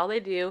because all they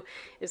do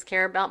is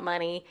care about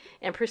money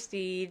and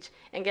prestige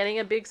and getting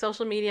a big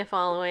social media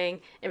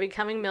following and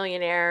becoming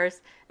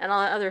millionaires and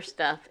all that other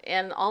stuff.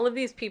 And all of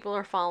these people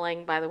are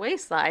falling by the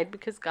wayside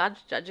because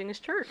God's judging his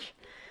church.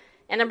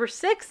 And number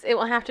 6, it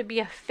will have to be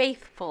a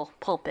faithful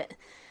pulpit,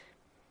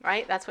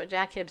 right? That's what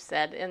Jack Hibbs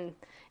said.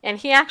 And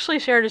he actually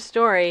shared a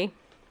story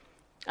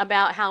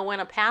about how when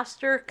a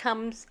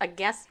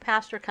guest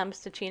pastor comes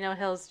to Chino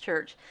Hills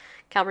Church,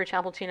 Calvary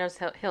Chapel Chino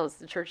Hills,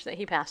 the church that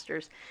he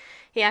pastors,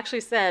 he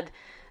actually said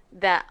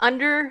that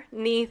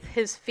underneath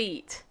his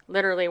feet,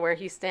 literally where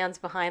he stands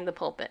behind the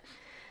pulpit,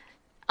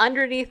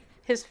 underneath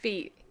his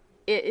feet,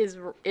 it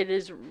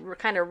is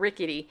kind of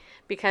rickety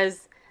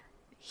because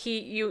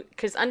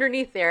because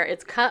underneath there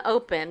it's cut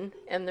open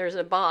and there's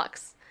a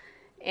box,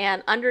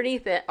 and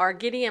underneath it are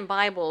Gideon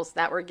Bibles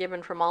that were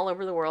given from all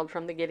over the world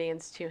from the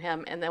Gideons to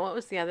him. And then what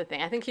was the other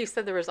thing? I think he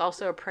said there was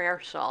also a prayer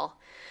shawl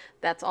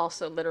that's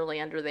also literally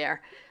under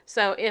there.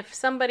 So if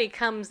somebody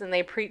comes and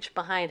they preach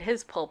behind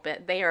his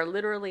pulpit, they are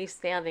literally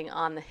standing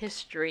on the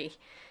history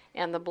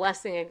and the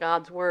blessing of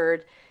God's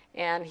word.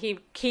 And he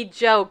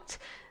joked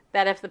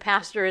that if the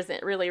pastor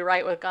isn't really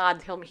right with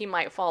God, he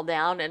might fall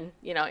down and,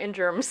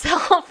 injure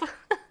himself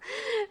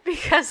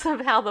because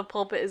of how the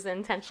pulpit is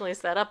intentionally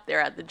set up there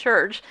at the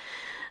church.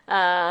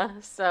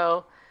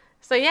 So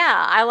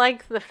yeah, I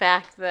like the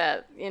fact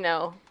that,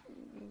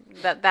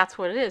 that's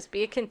what it is.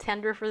 Be a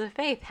contender for the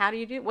faith. How do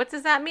you do? What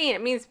does that mean?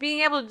 It means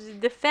being able to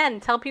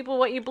defend, tell people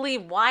what you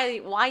believe,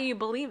 why you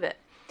believe it.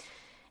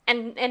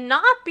 And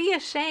not be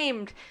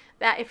ashamed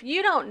that if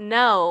you don't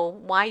know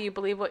why you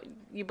believe what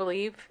you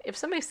believe, if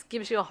somebody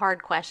gives you a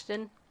hard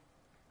question,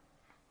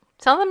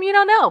 tell them you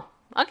don't know.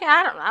 Okay,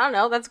 I don't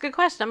know. That's a good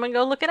question. I'm going to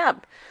go look it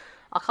up.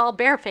 I'll call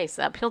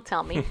Bareface up. He'll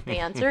tell me the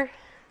answer.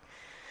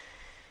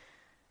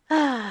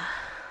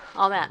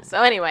 All that.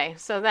 So anyway,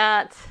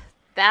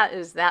 that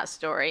is that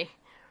story.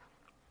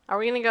 Are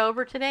we going to go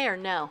over today or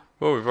no?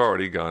 Well, we've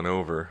already gone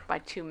over. By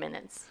 2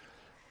 minutes.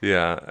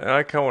 Yeah, and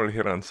I kind of want to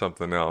hit on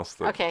something else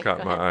that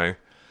caught my eye.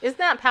 Isn't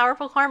that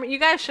powerful, Carmen? You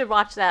guys should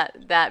watch that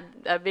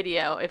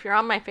video. If you're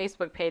on my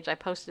Facebook page, I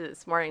posted it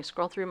this morning.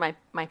 Scroll through my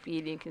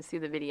feed and you can see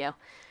the video.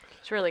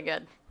 It's really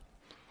good.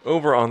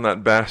 Over on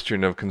that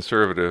bastion of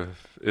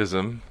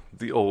conservatism,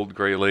 the old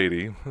gray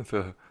lady,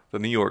 the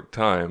New York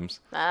Times,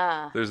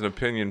 there's an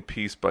opinion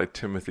piece by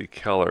Timothy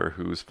Keller,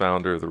 who's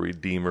founder of the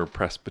Redeemer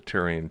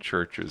Presbyterian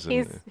Churches.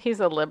 He's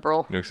a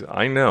liberal.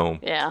 I know.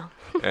 Yeah.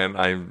 And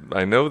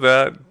I know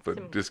that,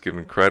 but just give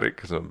him credit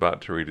because I'm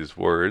about to read his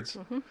words.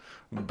 Mm-hmm.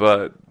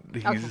 But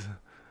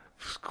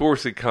of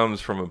course, he comes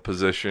from a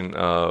position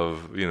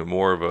of,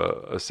 more of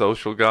a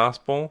social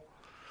gospel.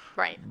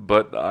 Right.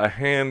 But I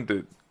hand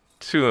it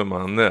to him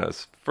on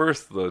this.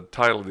 First, the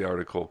title of the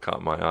article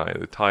caught my eye.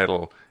 The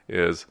title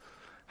is,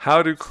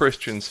 "How do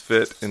Christians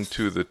fit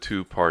into the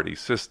two-party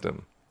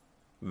system?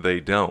 They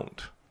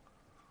don't."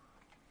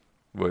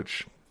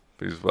 Which,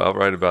 he's well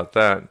right about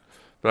that.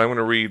 But I'm going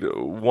to read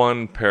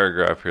one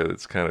paragraph here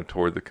that's kind of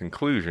toward the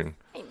conclusion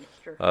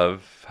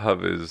of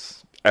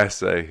his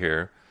essay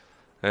here.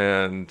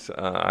 And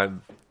I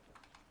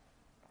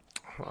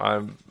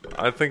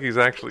think he's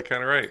actually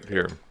kind of right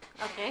here.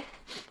 Okay.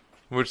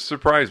 Which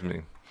surprised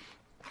me.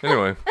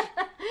 Anyway,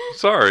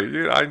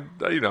 sorry. I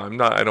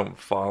don't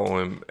follow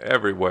him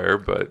everywhere,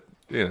 but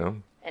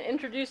And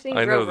introducing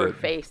I know Grover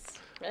Face.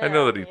 I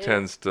know that he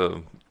tends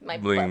to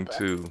lean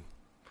to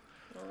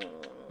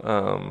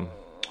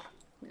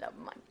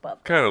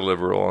kind of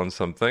liberal on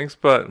some things,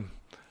 but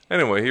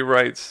anyway, he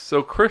writes,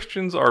 so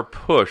Christians are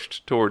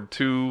pushed toward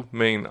two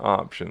main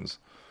options.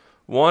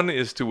 One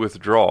is to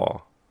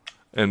withdraw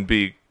and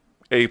be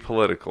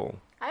apolitical.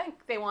 I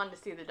think they wanted to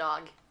see the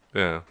dog.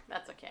 Yeah.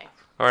 That's okay.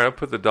 All right, I'll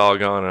put the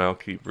dog on and I'll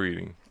keep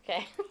reading.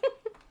 Okay.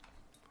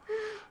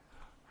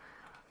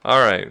 All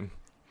right.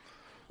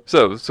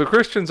 So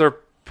Christians are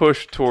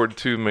pushed toward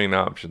two main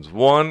options.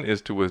 One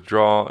is to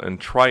withdraw and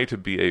try to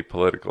be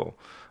apolitical.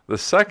 The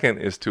second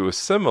is to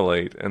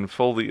assimilate and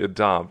fully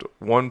adopt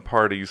one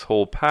party's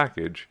whole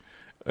package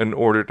in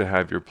order to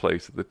have your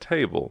place at the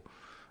table.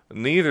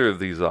 Neither of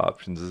these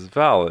options is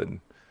valid.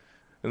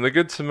 In the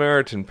Good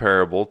Samaritan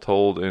parable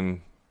told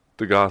in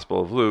the Gospel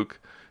of Luke,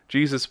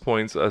 Jesus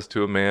points us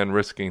to a man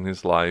risking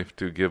his life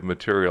to give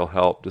material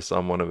help to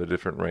someone of a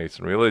different race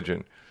and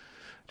religion.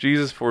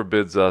 Jesus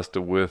forbids us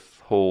to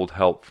withhold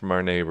help from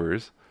our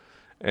neighbors,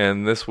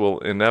 and this will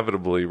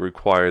inevitably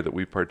require that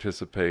we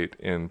participate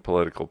in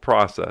political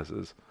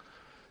processes.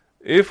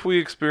 If we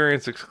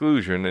experience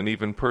exclusion and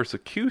even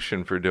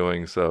persecution for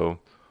doing so,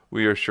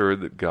 we are sure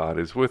that God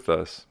is with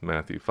us,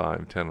 Matthew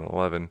 5:10 and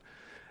 11,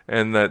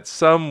 and that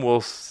some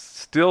will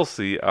still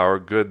see our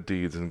good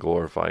deeds and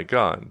glorify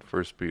God.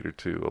 1 Peter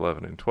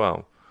 2:11 and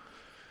 12.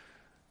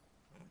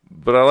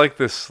 But I like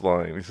this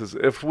line. He says,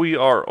 if we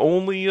are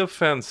only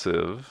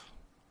offensive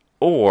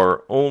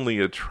or only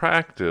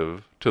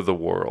attractive to the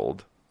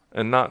world,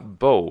 and not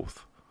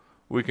both,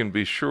 we can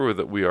be sure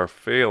that we are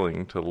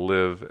failing to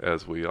live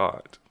as we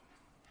ought.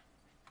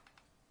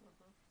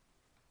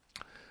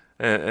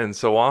 And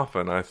so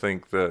often I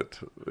think that,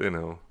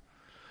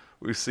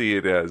 we see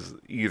it as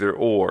either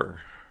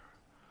or.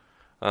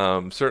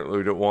 Certainly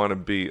we don't want to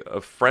be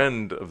a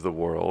friend of the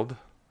world,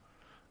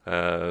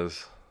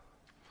 as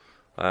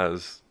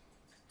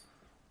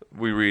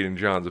we read in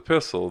John's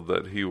epistle,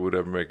 that he would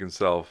ever make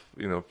himself,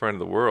 a friend of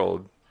the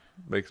world,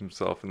 makes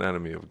himself an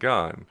enemy of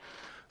God.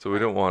 So we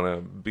don't want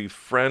to be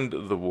friend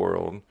of the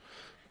world,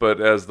 but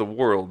as the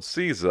world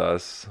sees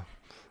us,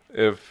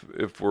 if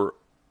we're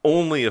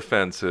only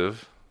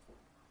offensive,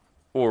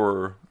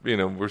 or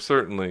we're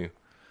certainly,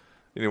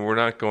 we're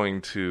not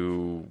going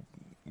to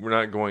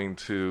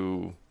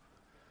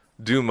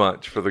do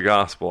much for the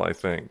gospel, I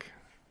think.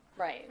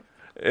 Right.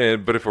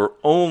 But if we're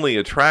only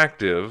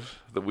attractive,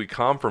 that we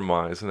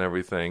compromise and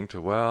everything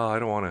to, I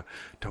don't want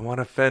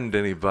to offend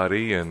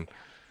anybody, and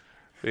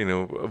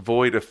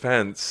avoid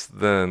offense,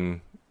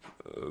 then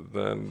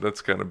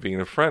that's kind of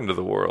being a friend of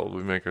the world.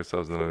 We make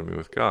ourselves an enemy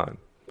with God.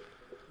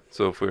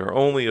 So if we are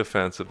only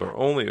offensive or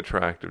only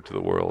attractive to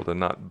the world, and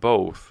not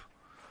both,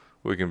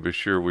 we can be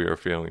sure we are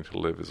failing to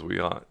live as we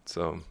ought.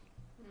 So,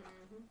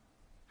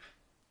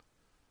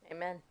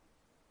 Amen.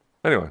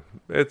 Anyway,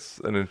 it's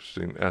an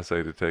interesting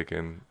essay to take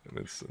in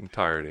its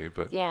entirety,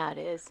 but Yeah, it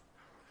is.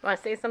 Want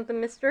to say something,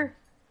 mister?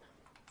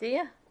 Do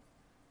you?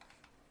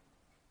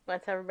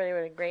 Want to tell everybody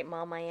what a great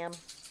mom I am?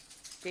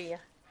 Do you?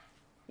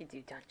 You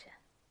do, don't you?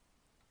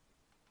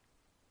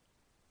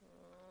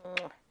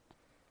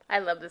 I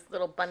love this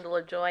little bundle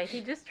of joy.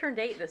 He just turned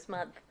 8 this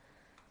month.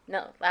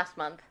 No, last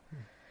month.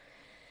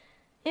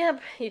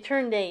 Yep, you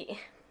turned 8.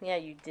 Yeah,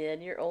 you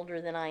did. You're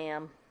older than I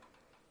am.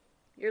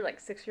 You're like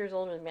 6 years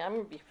older than me. I'm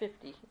going to be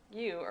 50.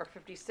 You are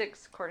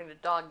 56 according to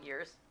dog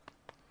years.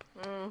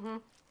 Mm-hmm.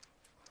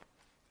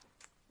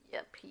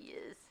 Yep, he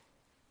is.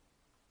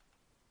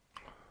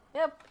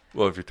 Yep.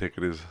 well, if you take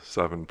it as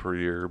 7 per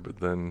year, but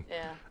then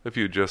if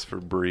you adjust for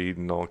breed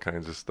and all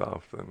kinds of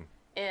stuff, then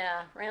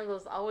Yeah,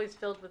 Randall's always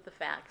filled with the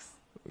facts.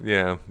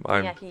 yeah,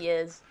 Yeah, he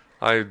is.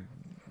 I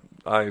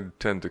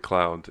tend to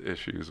cloud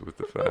issues with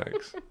the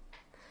facts.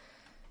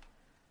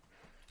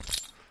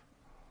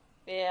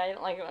 Yeah, I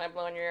don't like it when I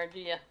blow in your ear, do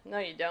you? No,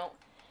 you don't.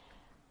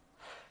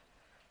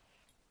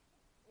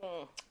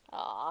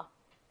 Aw.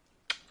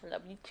 I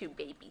love you too,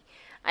 baby.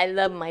 I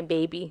love my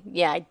baby.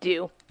 Yeah, I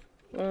do.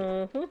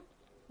 You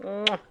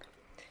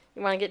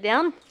want to get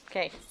down?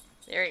 Okay,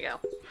 there you go.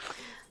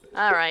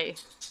 All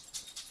right.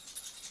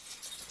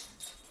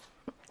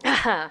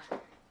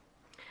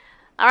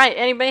 All right,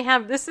 anybody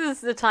have... This is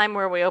the time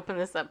where we open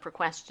this up for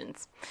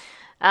questions.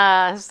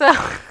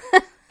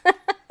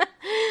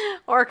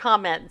 Or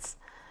comments.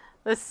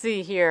 Let's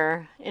see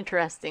here.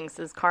 Interesting,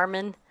 says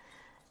Carmen.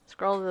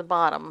 Scroll to the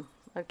bottom.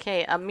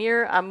 Okay,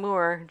 Amir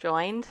Amour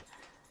joined.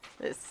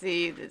 Let's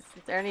see. Is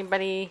there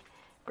anybody?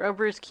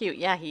 Grover's cute.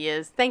 Yeah, he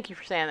is. Thank you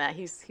for saying that.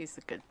 He's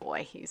a good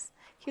boy. He's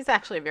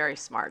actually a very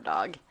smart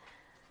dog.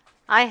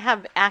 I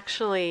have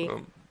actually...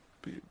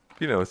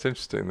 it's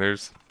interesting.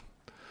 There's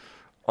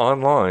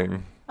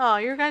online... Oh,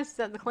 your guys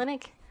at the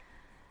clinic?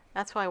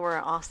 That's why we're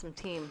an awesome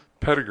team.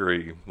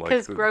 Pedigree.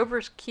 Because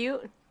Grover's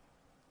cute?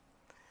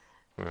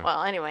 Yeah.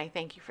 Well, anyway,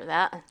 thank you for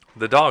that.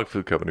 The dog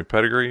food company,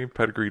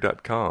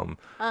 Pedigree.com,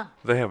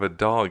 they have a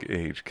dog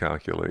age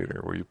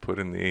calculator where you put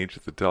in the age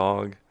of the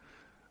dog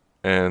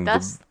and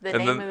that's the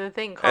name of the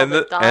thing called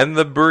the dog. And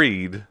the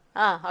breed.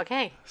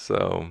 Okay.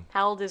 So,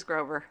 how old is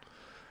Grover?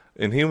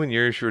 In human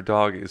years, your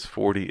dog is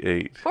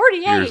 48.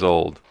 48 years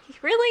old.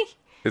 Really?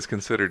 It's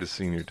considered a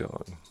senior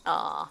dog.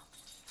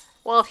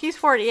 Well, if he's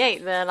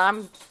 48, then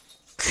I'm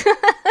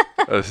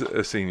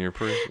a senior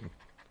person.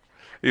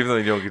 Even though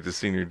you don't get the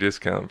senior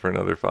discount for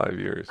another 5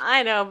 years.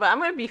 I know, but I'm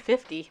going to be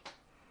 50.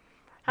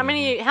 How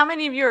many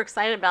of you are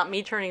excited about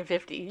me turning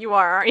 50? You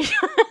are, aren't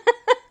you?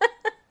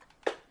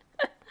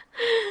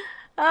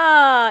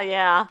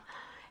 Yeah.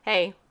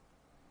 Hey,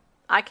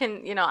 I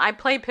can, I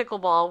play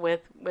pickleball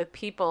with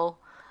people.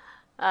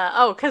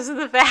 Because of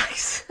the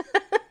facts.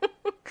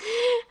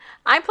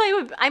 I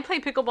play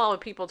pickleball with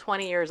people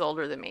 20 years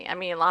older than me. I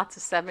mean, lots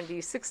of 70s,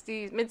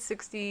 60s,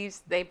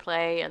 mid-60s, they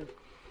play, and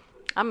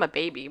I'm a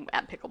baby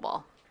at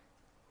pickleball.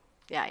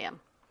 Yeah, I am.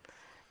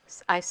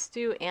 I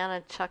stew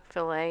Anna chuck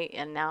filet,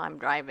 and now I'm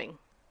driving.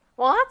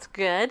 Well, that's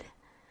good.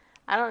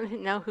 I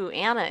don't know who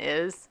Anna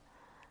is.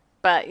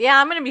 But, yeah,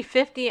 I'm going to be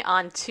 50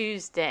 on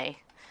Tuesday.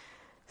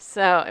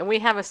 So, and we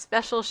have a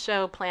special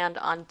show planned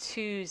on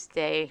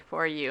Tuesday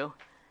for you.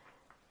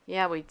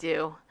 Yeah, we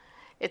do.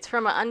 It's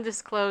from an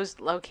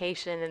undisclosed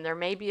location, and there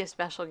may be a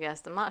special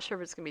guest. I'm not sure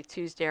if it's going to be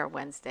Tuesday or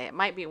Wednesday. It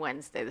might be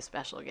Wednesday, the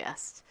special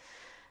guest.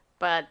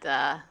 But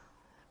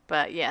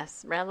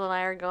yes, Randall and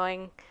I are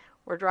going.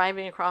 We're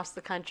driving across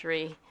the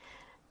country.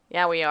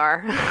 Yeah, we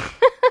are.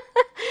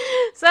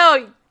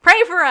 So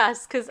pray for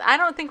us, because I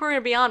don't think we're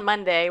going to be on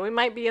Monday. We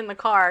might be in the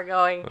car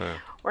going,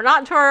 we're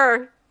not to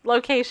our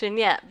location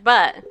yet,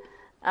 but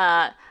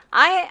I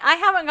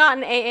haven't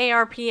gotten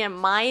AARP in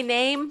my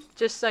name,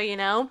 just so you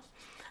know.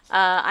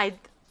 I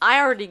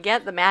already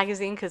get the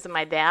magazine because of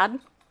my dad.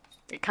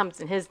 It comes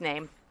in his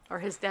name, or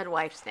his dead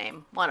wife's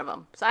name, one of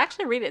them. So I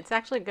actually read it. It's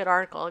actually a good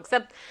article,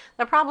 except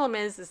the problem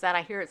is that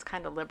I hear it's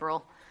kind of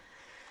liberal.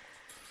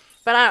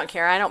 But I don't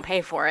care. I don't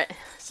pay for it.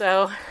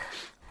 So,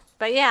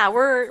 but yeah,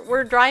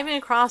 we're driving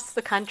across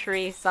the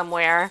country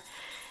somewhere,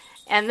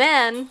 and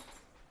then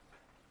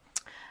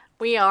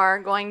we are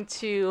going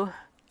to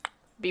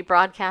be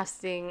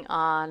broadcasting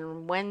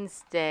on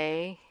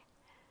Wednesday,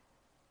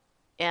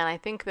 and I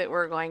think that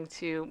we're going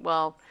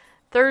to,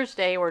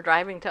 Thursday we're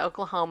driving to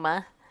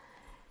Oklahoma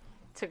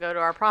to go to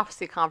our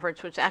prophecy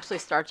conference, which actually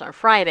starts on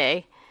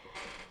Friday.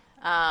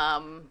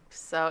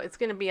 So it's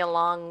going to be a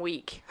long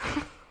week,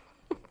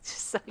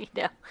 just so you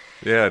know.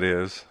 Yeah, it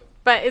is.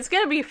 But it's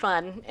going to be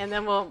fun, and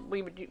then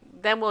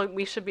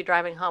we should be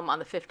driving home on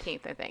the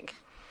 15th, I think.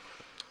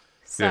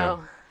 So. Yeah.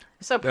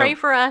 So pray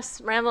for us.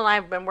 Randall and I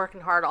have been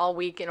working hard all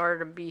week in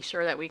order to be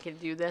sure that we can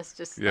do this.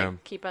 Just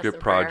keep us in get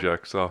prayer.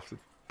 projects off the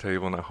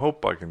table, and I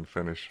hope I can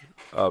finish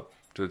up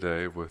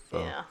today with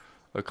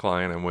a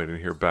client I'm waiting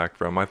to hear back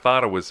from. I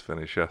thought it was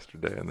finished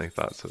yesterday, and they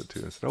thought so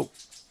too. I said, "Oh,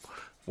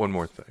 one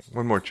more thing,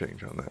 one more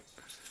change on that."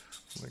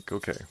 I'm like,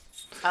 okay.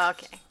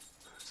 Okay.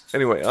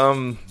 Anyway,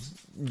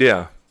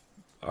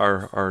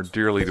 our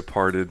dearly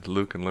departed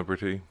Luke and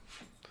Liberty,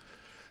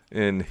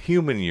 in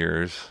human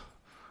years,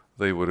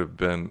 they would have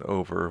been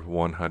over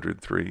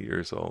 103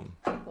 years old.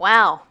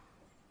 Wow.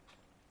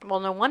 Well,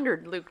 no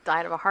wonder Luke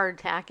died of a heart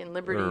attack and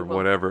Liberty. Or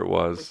whatever it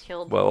was.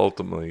 Well,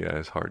 ultimately,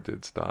 his heart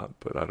did stop,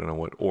 but I don't know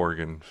what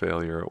organ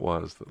failure it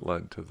was that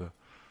led to the...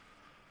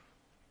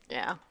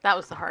 Yeah, that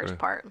was the hardest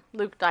part.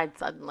 Luke died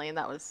suddenly, and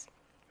that was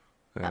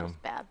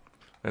bad.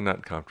 And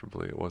not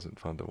comfortably. It wasn't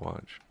fun to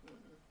watch.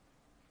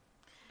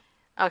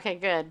 Okay,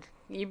 good.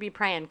 You be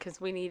praying, because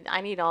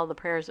I need all the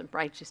prayers of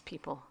righteous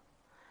people.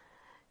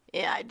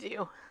 Yeah, I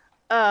do.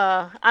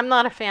 I'm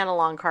not a fan of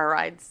long car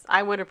rides.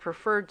 I would have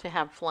preferred to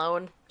have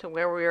flown to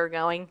where we were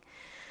going,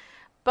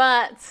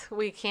 but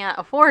we can't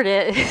afford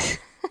it.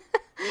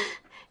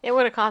 It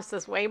would have cost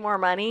us way more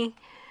money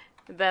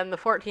than the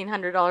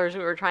 $1,400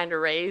 we were trying to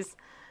raise,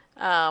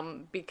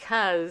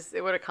 because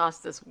it would have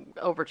cost us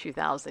over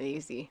 $2,000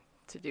 easy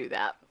to do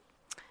that.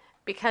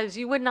 Because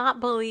you would not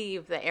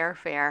believe the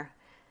airfare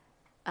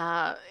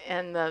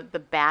and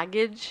the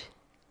baggage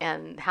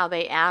and how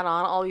they add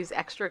on all these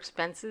extra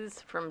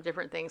expenses from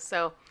different things.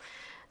 So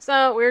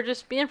we're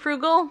just being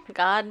frugal.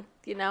 God,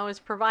 is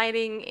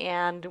providing,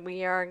 and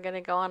we are going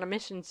to go on a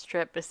missions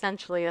trip.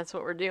 Essentially, that's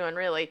what we're doing,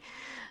 really.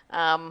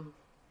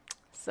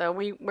 So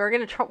we're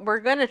going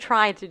to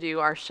try to do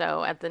our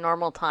show at the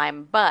normal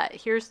time. But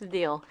here's the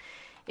deal: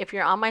 if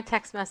you're on my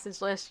text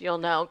message list, you'll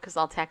know, because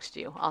I'll text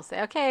you. I'll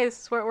say, okay, this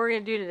is what we're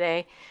going to do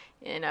today,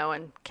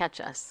 and catch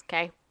us.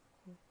 Okay,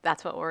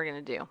 that's what we're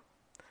going to do.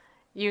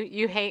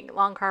 You hate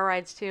long car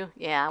rides too?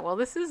 Yeah, well,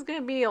 this is going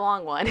to be a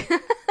long one.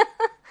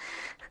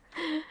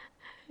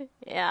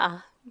 Yeah.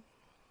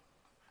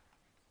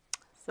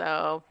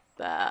 So,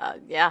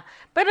 yeah.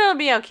 But it'll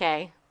be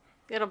okay.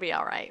 It'll be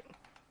all right.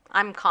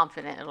 I'm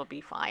confident it'll be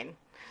fine.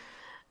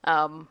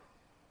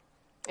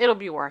 It'll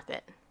be worth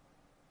it.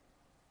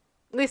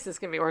 At least it's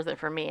going to be worth it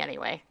for me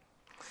anyway.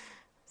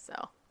 So,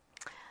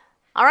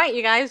 all right,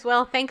 you guys.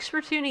 Well, thanks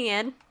for tuning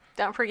in.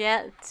 Don't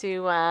forget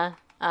to...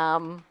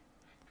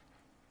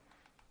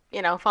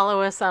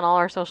 follow us on all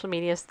our social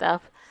media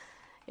stuff.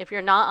 If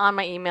you're not on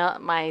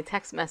my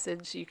text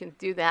message, you can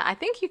do that. I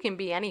think you can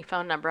be any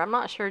phone number. I'm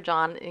not sure,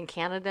 John, in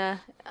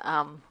Canada.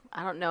 I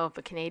don't know if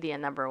a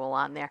Canadian number will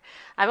on there.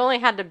 I've only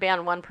had to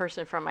ban one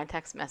person from my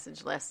text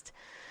message list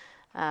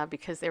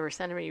because they were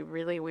sending me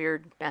really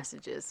weird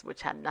messages,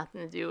 which had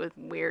nothing to do with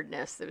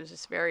weirdness. It was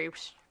just very,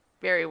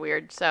 very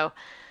weird. So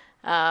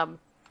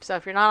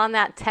if you're not on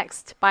that,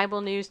 text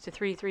Bible News to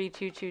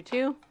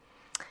 33222,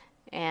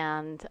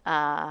 and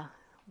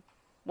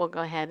we'll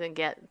go ahead and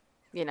get,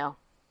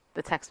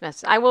 the text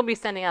message. I will be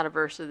sending out a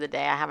verse of the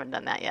day. I haven't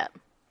done that yet,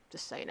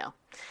 just so you know.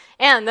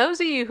 And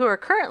those of you who are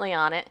currently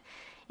on it,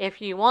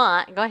 if you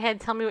want, go ahead and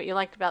tell me what you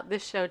liked about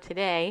this show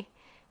today,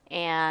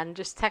 and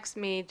just text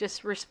me,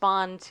 just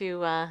respond to,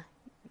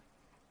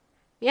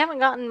 you haven't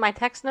gotten my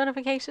text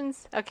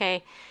notifications?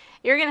 Okay.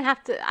 You're going to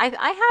have to, I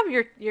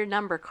have your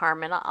number,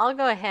 Carmen. I'll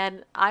go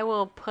ahead. I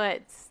will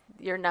put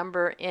your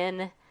number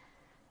in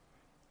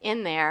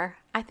there.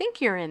 I think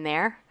you're in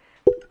there.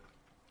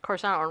 Of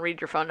course, I don't want to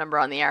read your phone number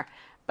on the air,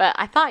 but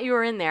I thought you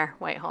were in there.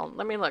 Wait, hold on.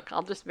 Let me look.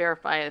 I'll just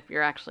verify if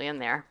you're actually in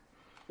there.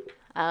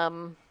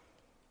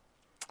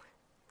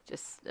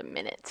 Just a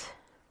minute.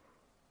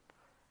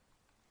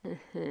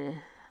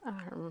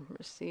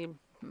 Receive.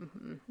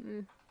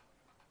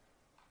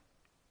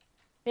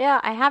 Yeah,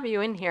 I have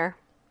you in here.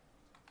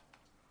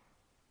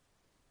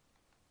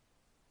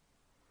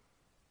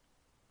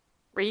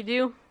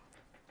 Redo?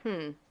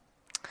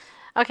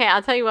 Okay,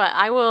 I'll tell you what.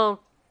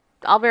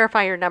 I'll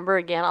verify your number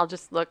again. I'll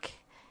just look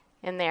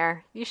in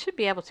there. You should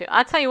be able to.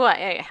 I'll tell you what.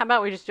 Hey, how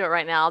about we just do it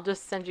right now?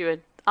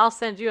 I'll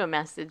send you a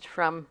message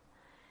from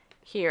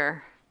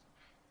here.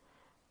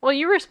 Well,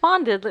 you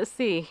responded. Let's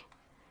see.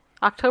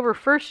 October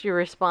 1st, you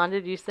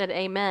responded. You said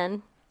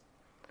amen.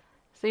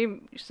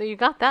 So you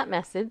got that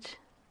message,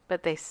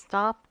 but they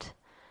stopped.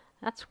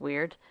 That's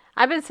weird.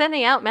 I've been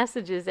sending out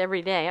messages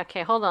every day.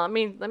 Okay, hold on.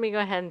 Let me go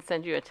ahead and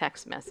send you a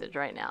text message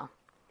right now.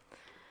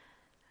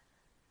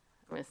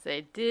 I'm going to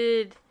say,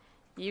 did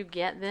you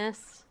get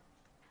this?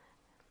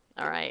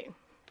 All right.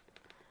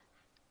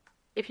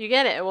 If you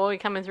get it, it will be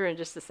coming through in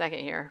just a second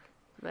here.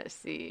 Let's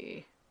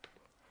see.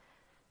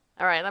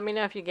 All right, let me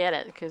know if you get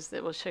it, because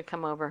it should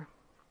come over.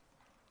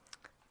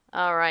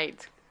 All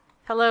right.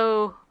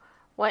 Hello.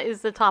 What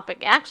is the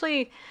topic?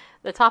 Actually,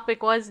 the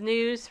topic was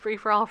news, Free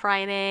for All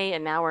Friday,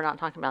 and now we're not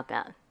talking about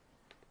that.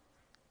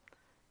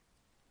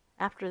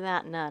 After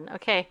that, none.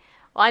 Okay.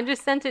 Well, I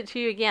just sent it to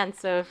you again.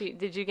 So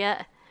did you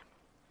get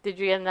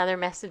another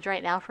message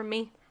right now from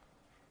me?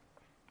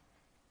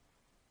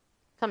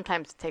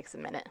 Sometimes it takes a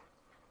minute.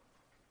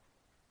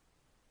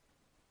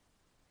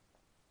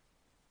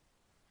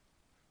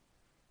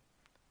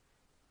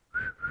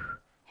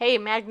 Hey,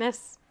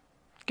 Magnus.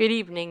 Good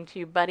evening to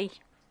you, buddy.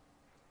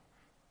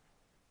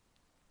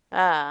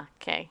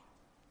 Okay.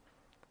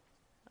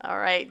 All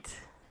right.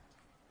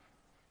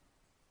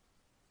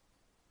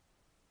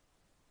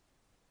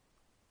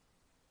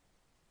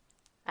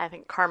 I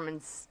think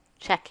Carmen's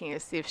checking to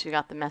see if she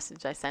got the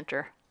message I sent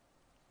her.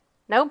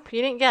 Nope,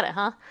 you didn't get it,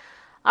 huh?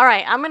 All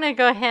right, I'm going to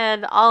go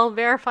ahead. I'll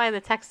verify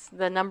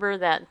the number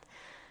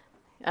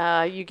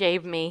that you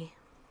gave me,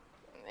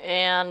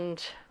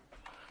 and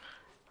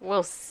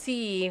we'll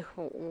see,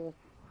 we'll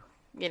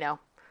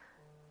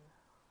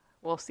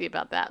see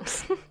about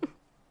that.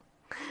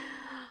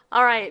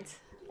 All right,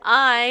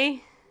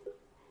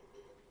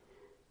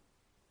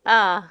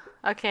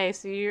 okay,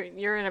 so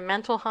you're in a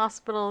mental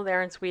hospital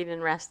there in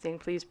Sweden resting.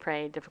 Please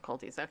pray.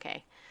 Difficulties.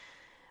 Okay.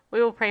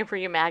 We will pray for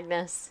you,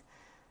 Magnus.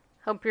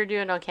 Hope you're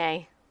doing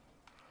okay.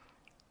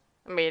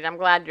 I mean, I'm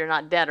glad you're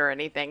not dead or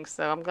anything,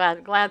 so I'm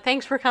glad.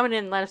 Thanks for coming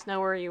in and let us know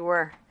where you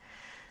were.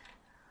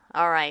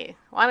 All right.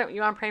 Why don't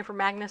you want to pray for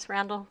Magnus,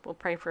 Randall? We'll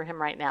pray for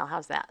him right now.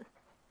 How's that?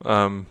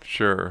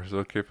 Sure. Is it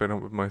okay if I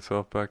don't put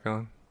myself back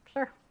on?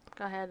 Sure.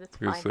 Go ahead. It's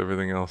because fine.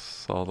 Everything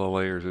else, all the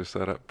layers are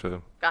set up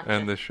to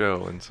end the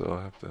show, and so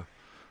I have to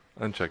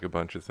uncheck a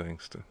bunch of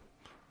things to.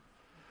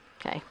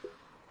 Okay.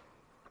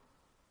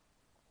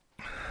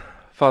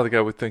 Father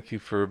God, we thank you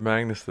for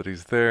Magnus, that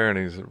he's there and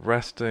he's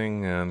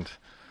resting, and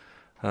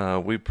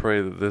we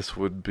pray that this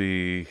would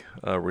be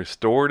a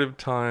restorative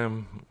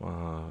time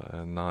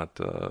and not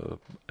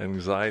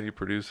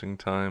anxiety-producing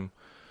time.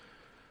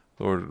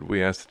 Lord,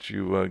 we ask that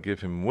you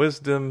give him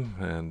wisdom,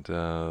 and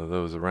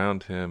those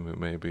around him who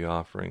may be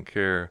offering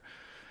care,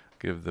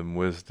 give them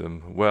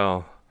wisdom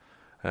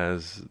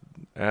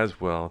as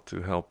well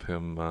to help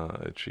him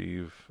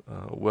achieve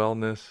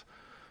wellness.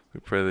 We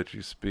pray that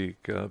you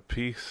speak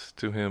peace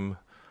to him,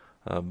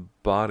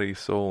 body,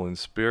 soul, and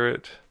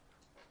spirit.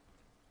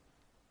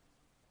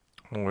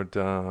 Lord,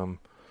 draw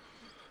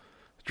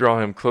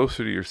him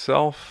closer to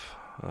yourself.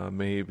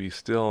 May he be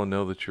still and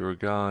know that you are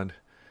God.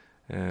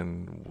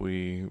 And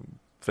we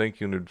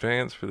thank you in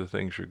advance for the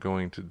things you're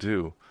going to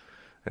do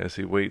as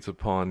he waits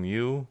upon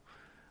you,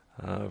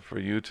 for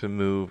you to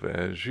move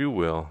as you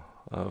will,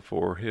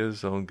 for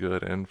his own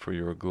good and for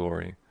your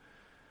glory.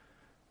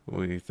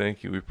 We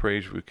thank you, we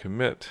praise you, we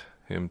commit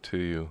him to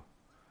you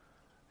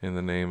in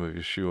the name of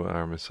Yeshua,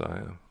 our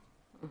Messiah.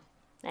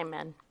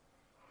 Amen.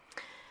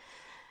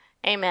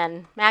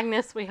 Amen.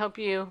 Magnus, we hope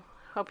you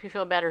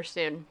feel better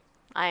soon.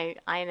 I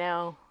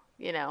know,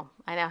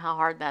 I know how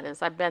hard that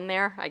is. I've been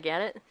there. I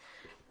get it.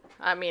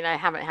 I mean, I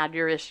haven't had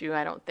your issue,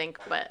 I don't think,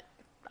 but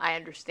I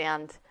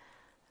understand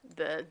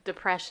the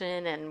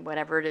depression and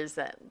whatever it is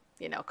that,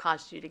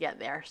 caused you to get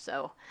there.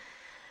 So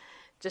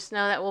just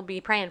know that we'll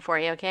be praying for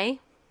you, okay?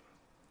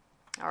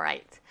 All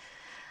right.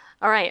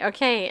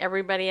 Okay,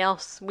 everybody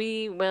else,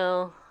 we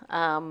will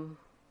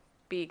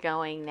be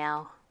going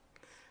now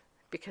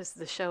because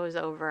the show is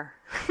over.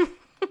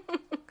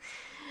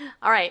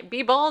 All right,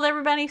 be bold,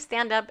 everybody.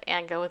 Stand up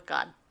and go with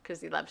God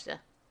because he loves you.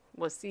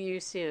 We'll see you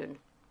soon.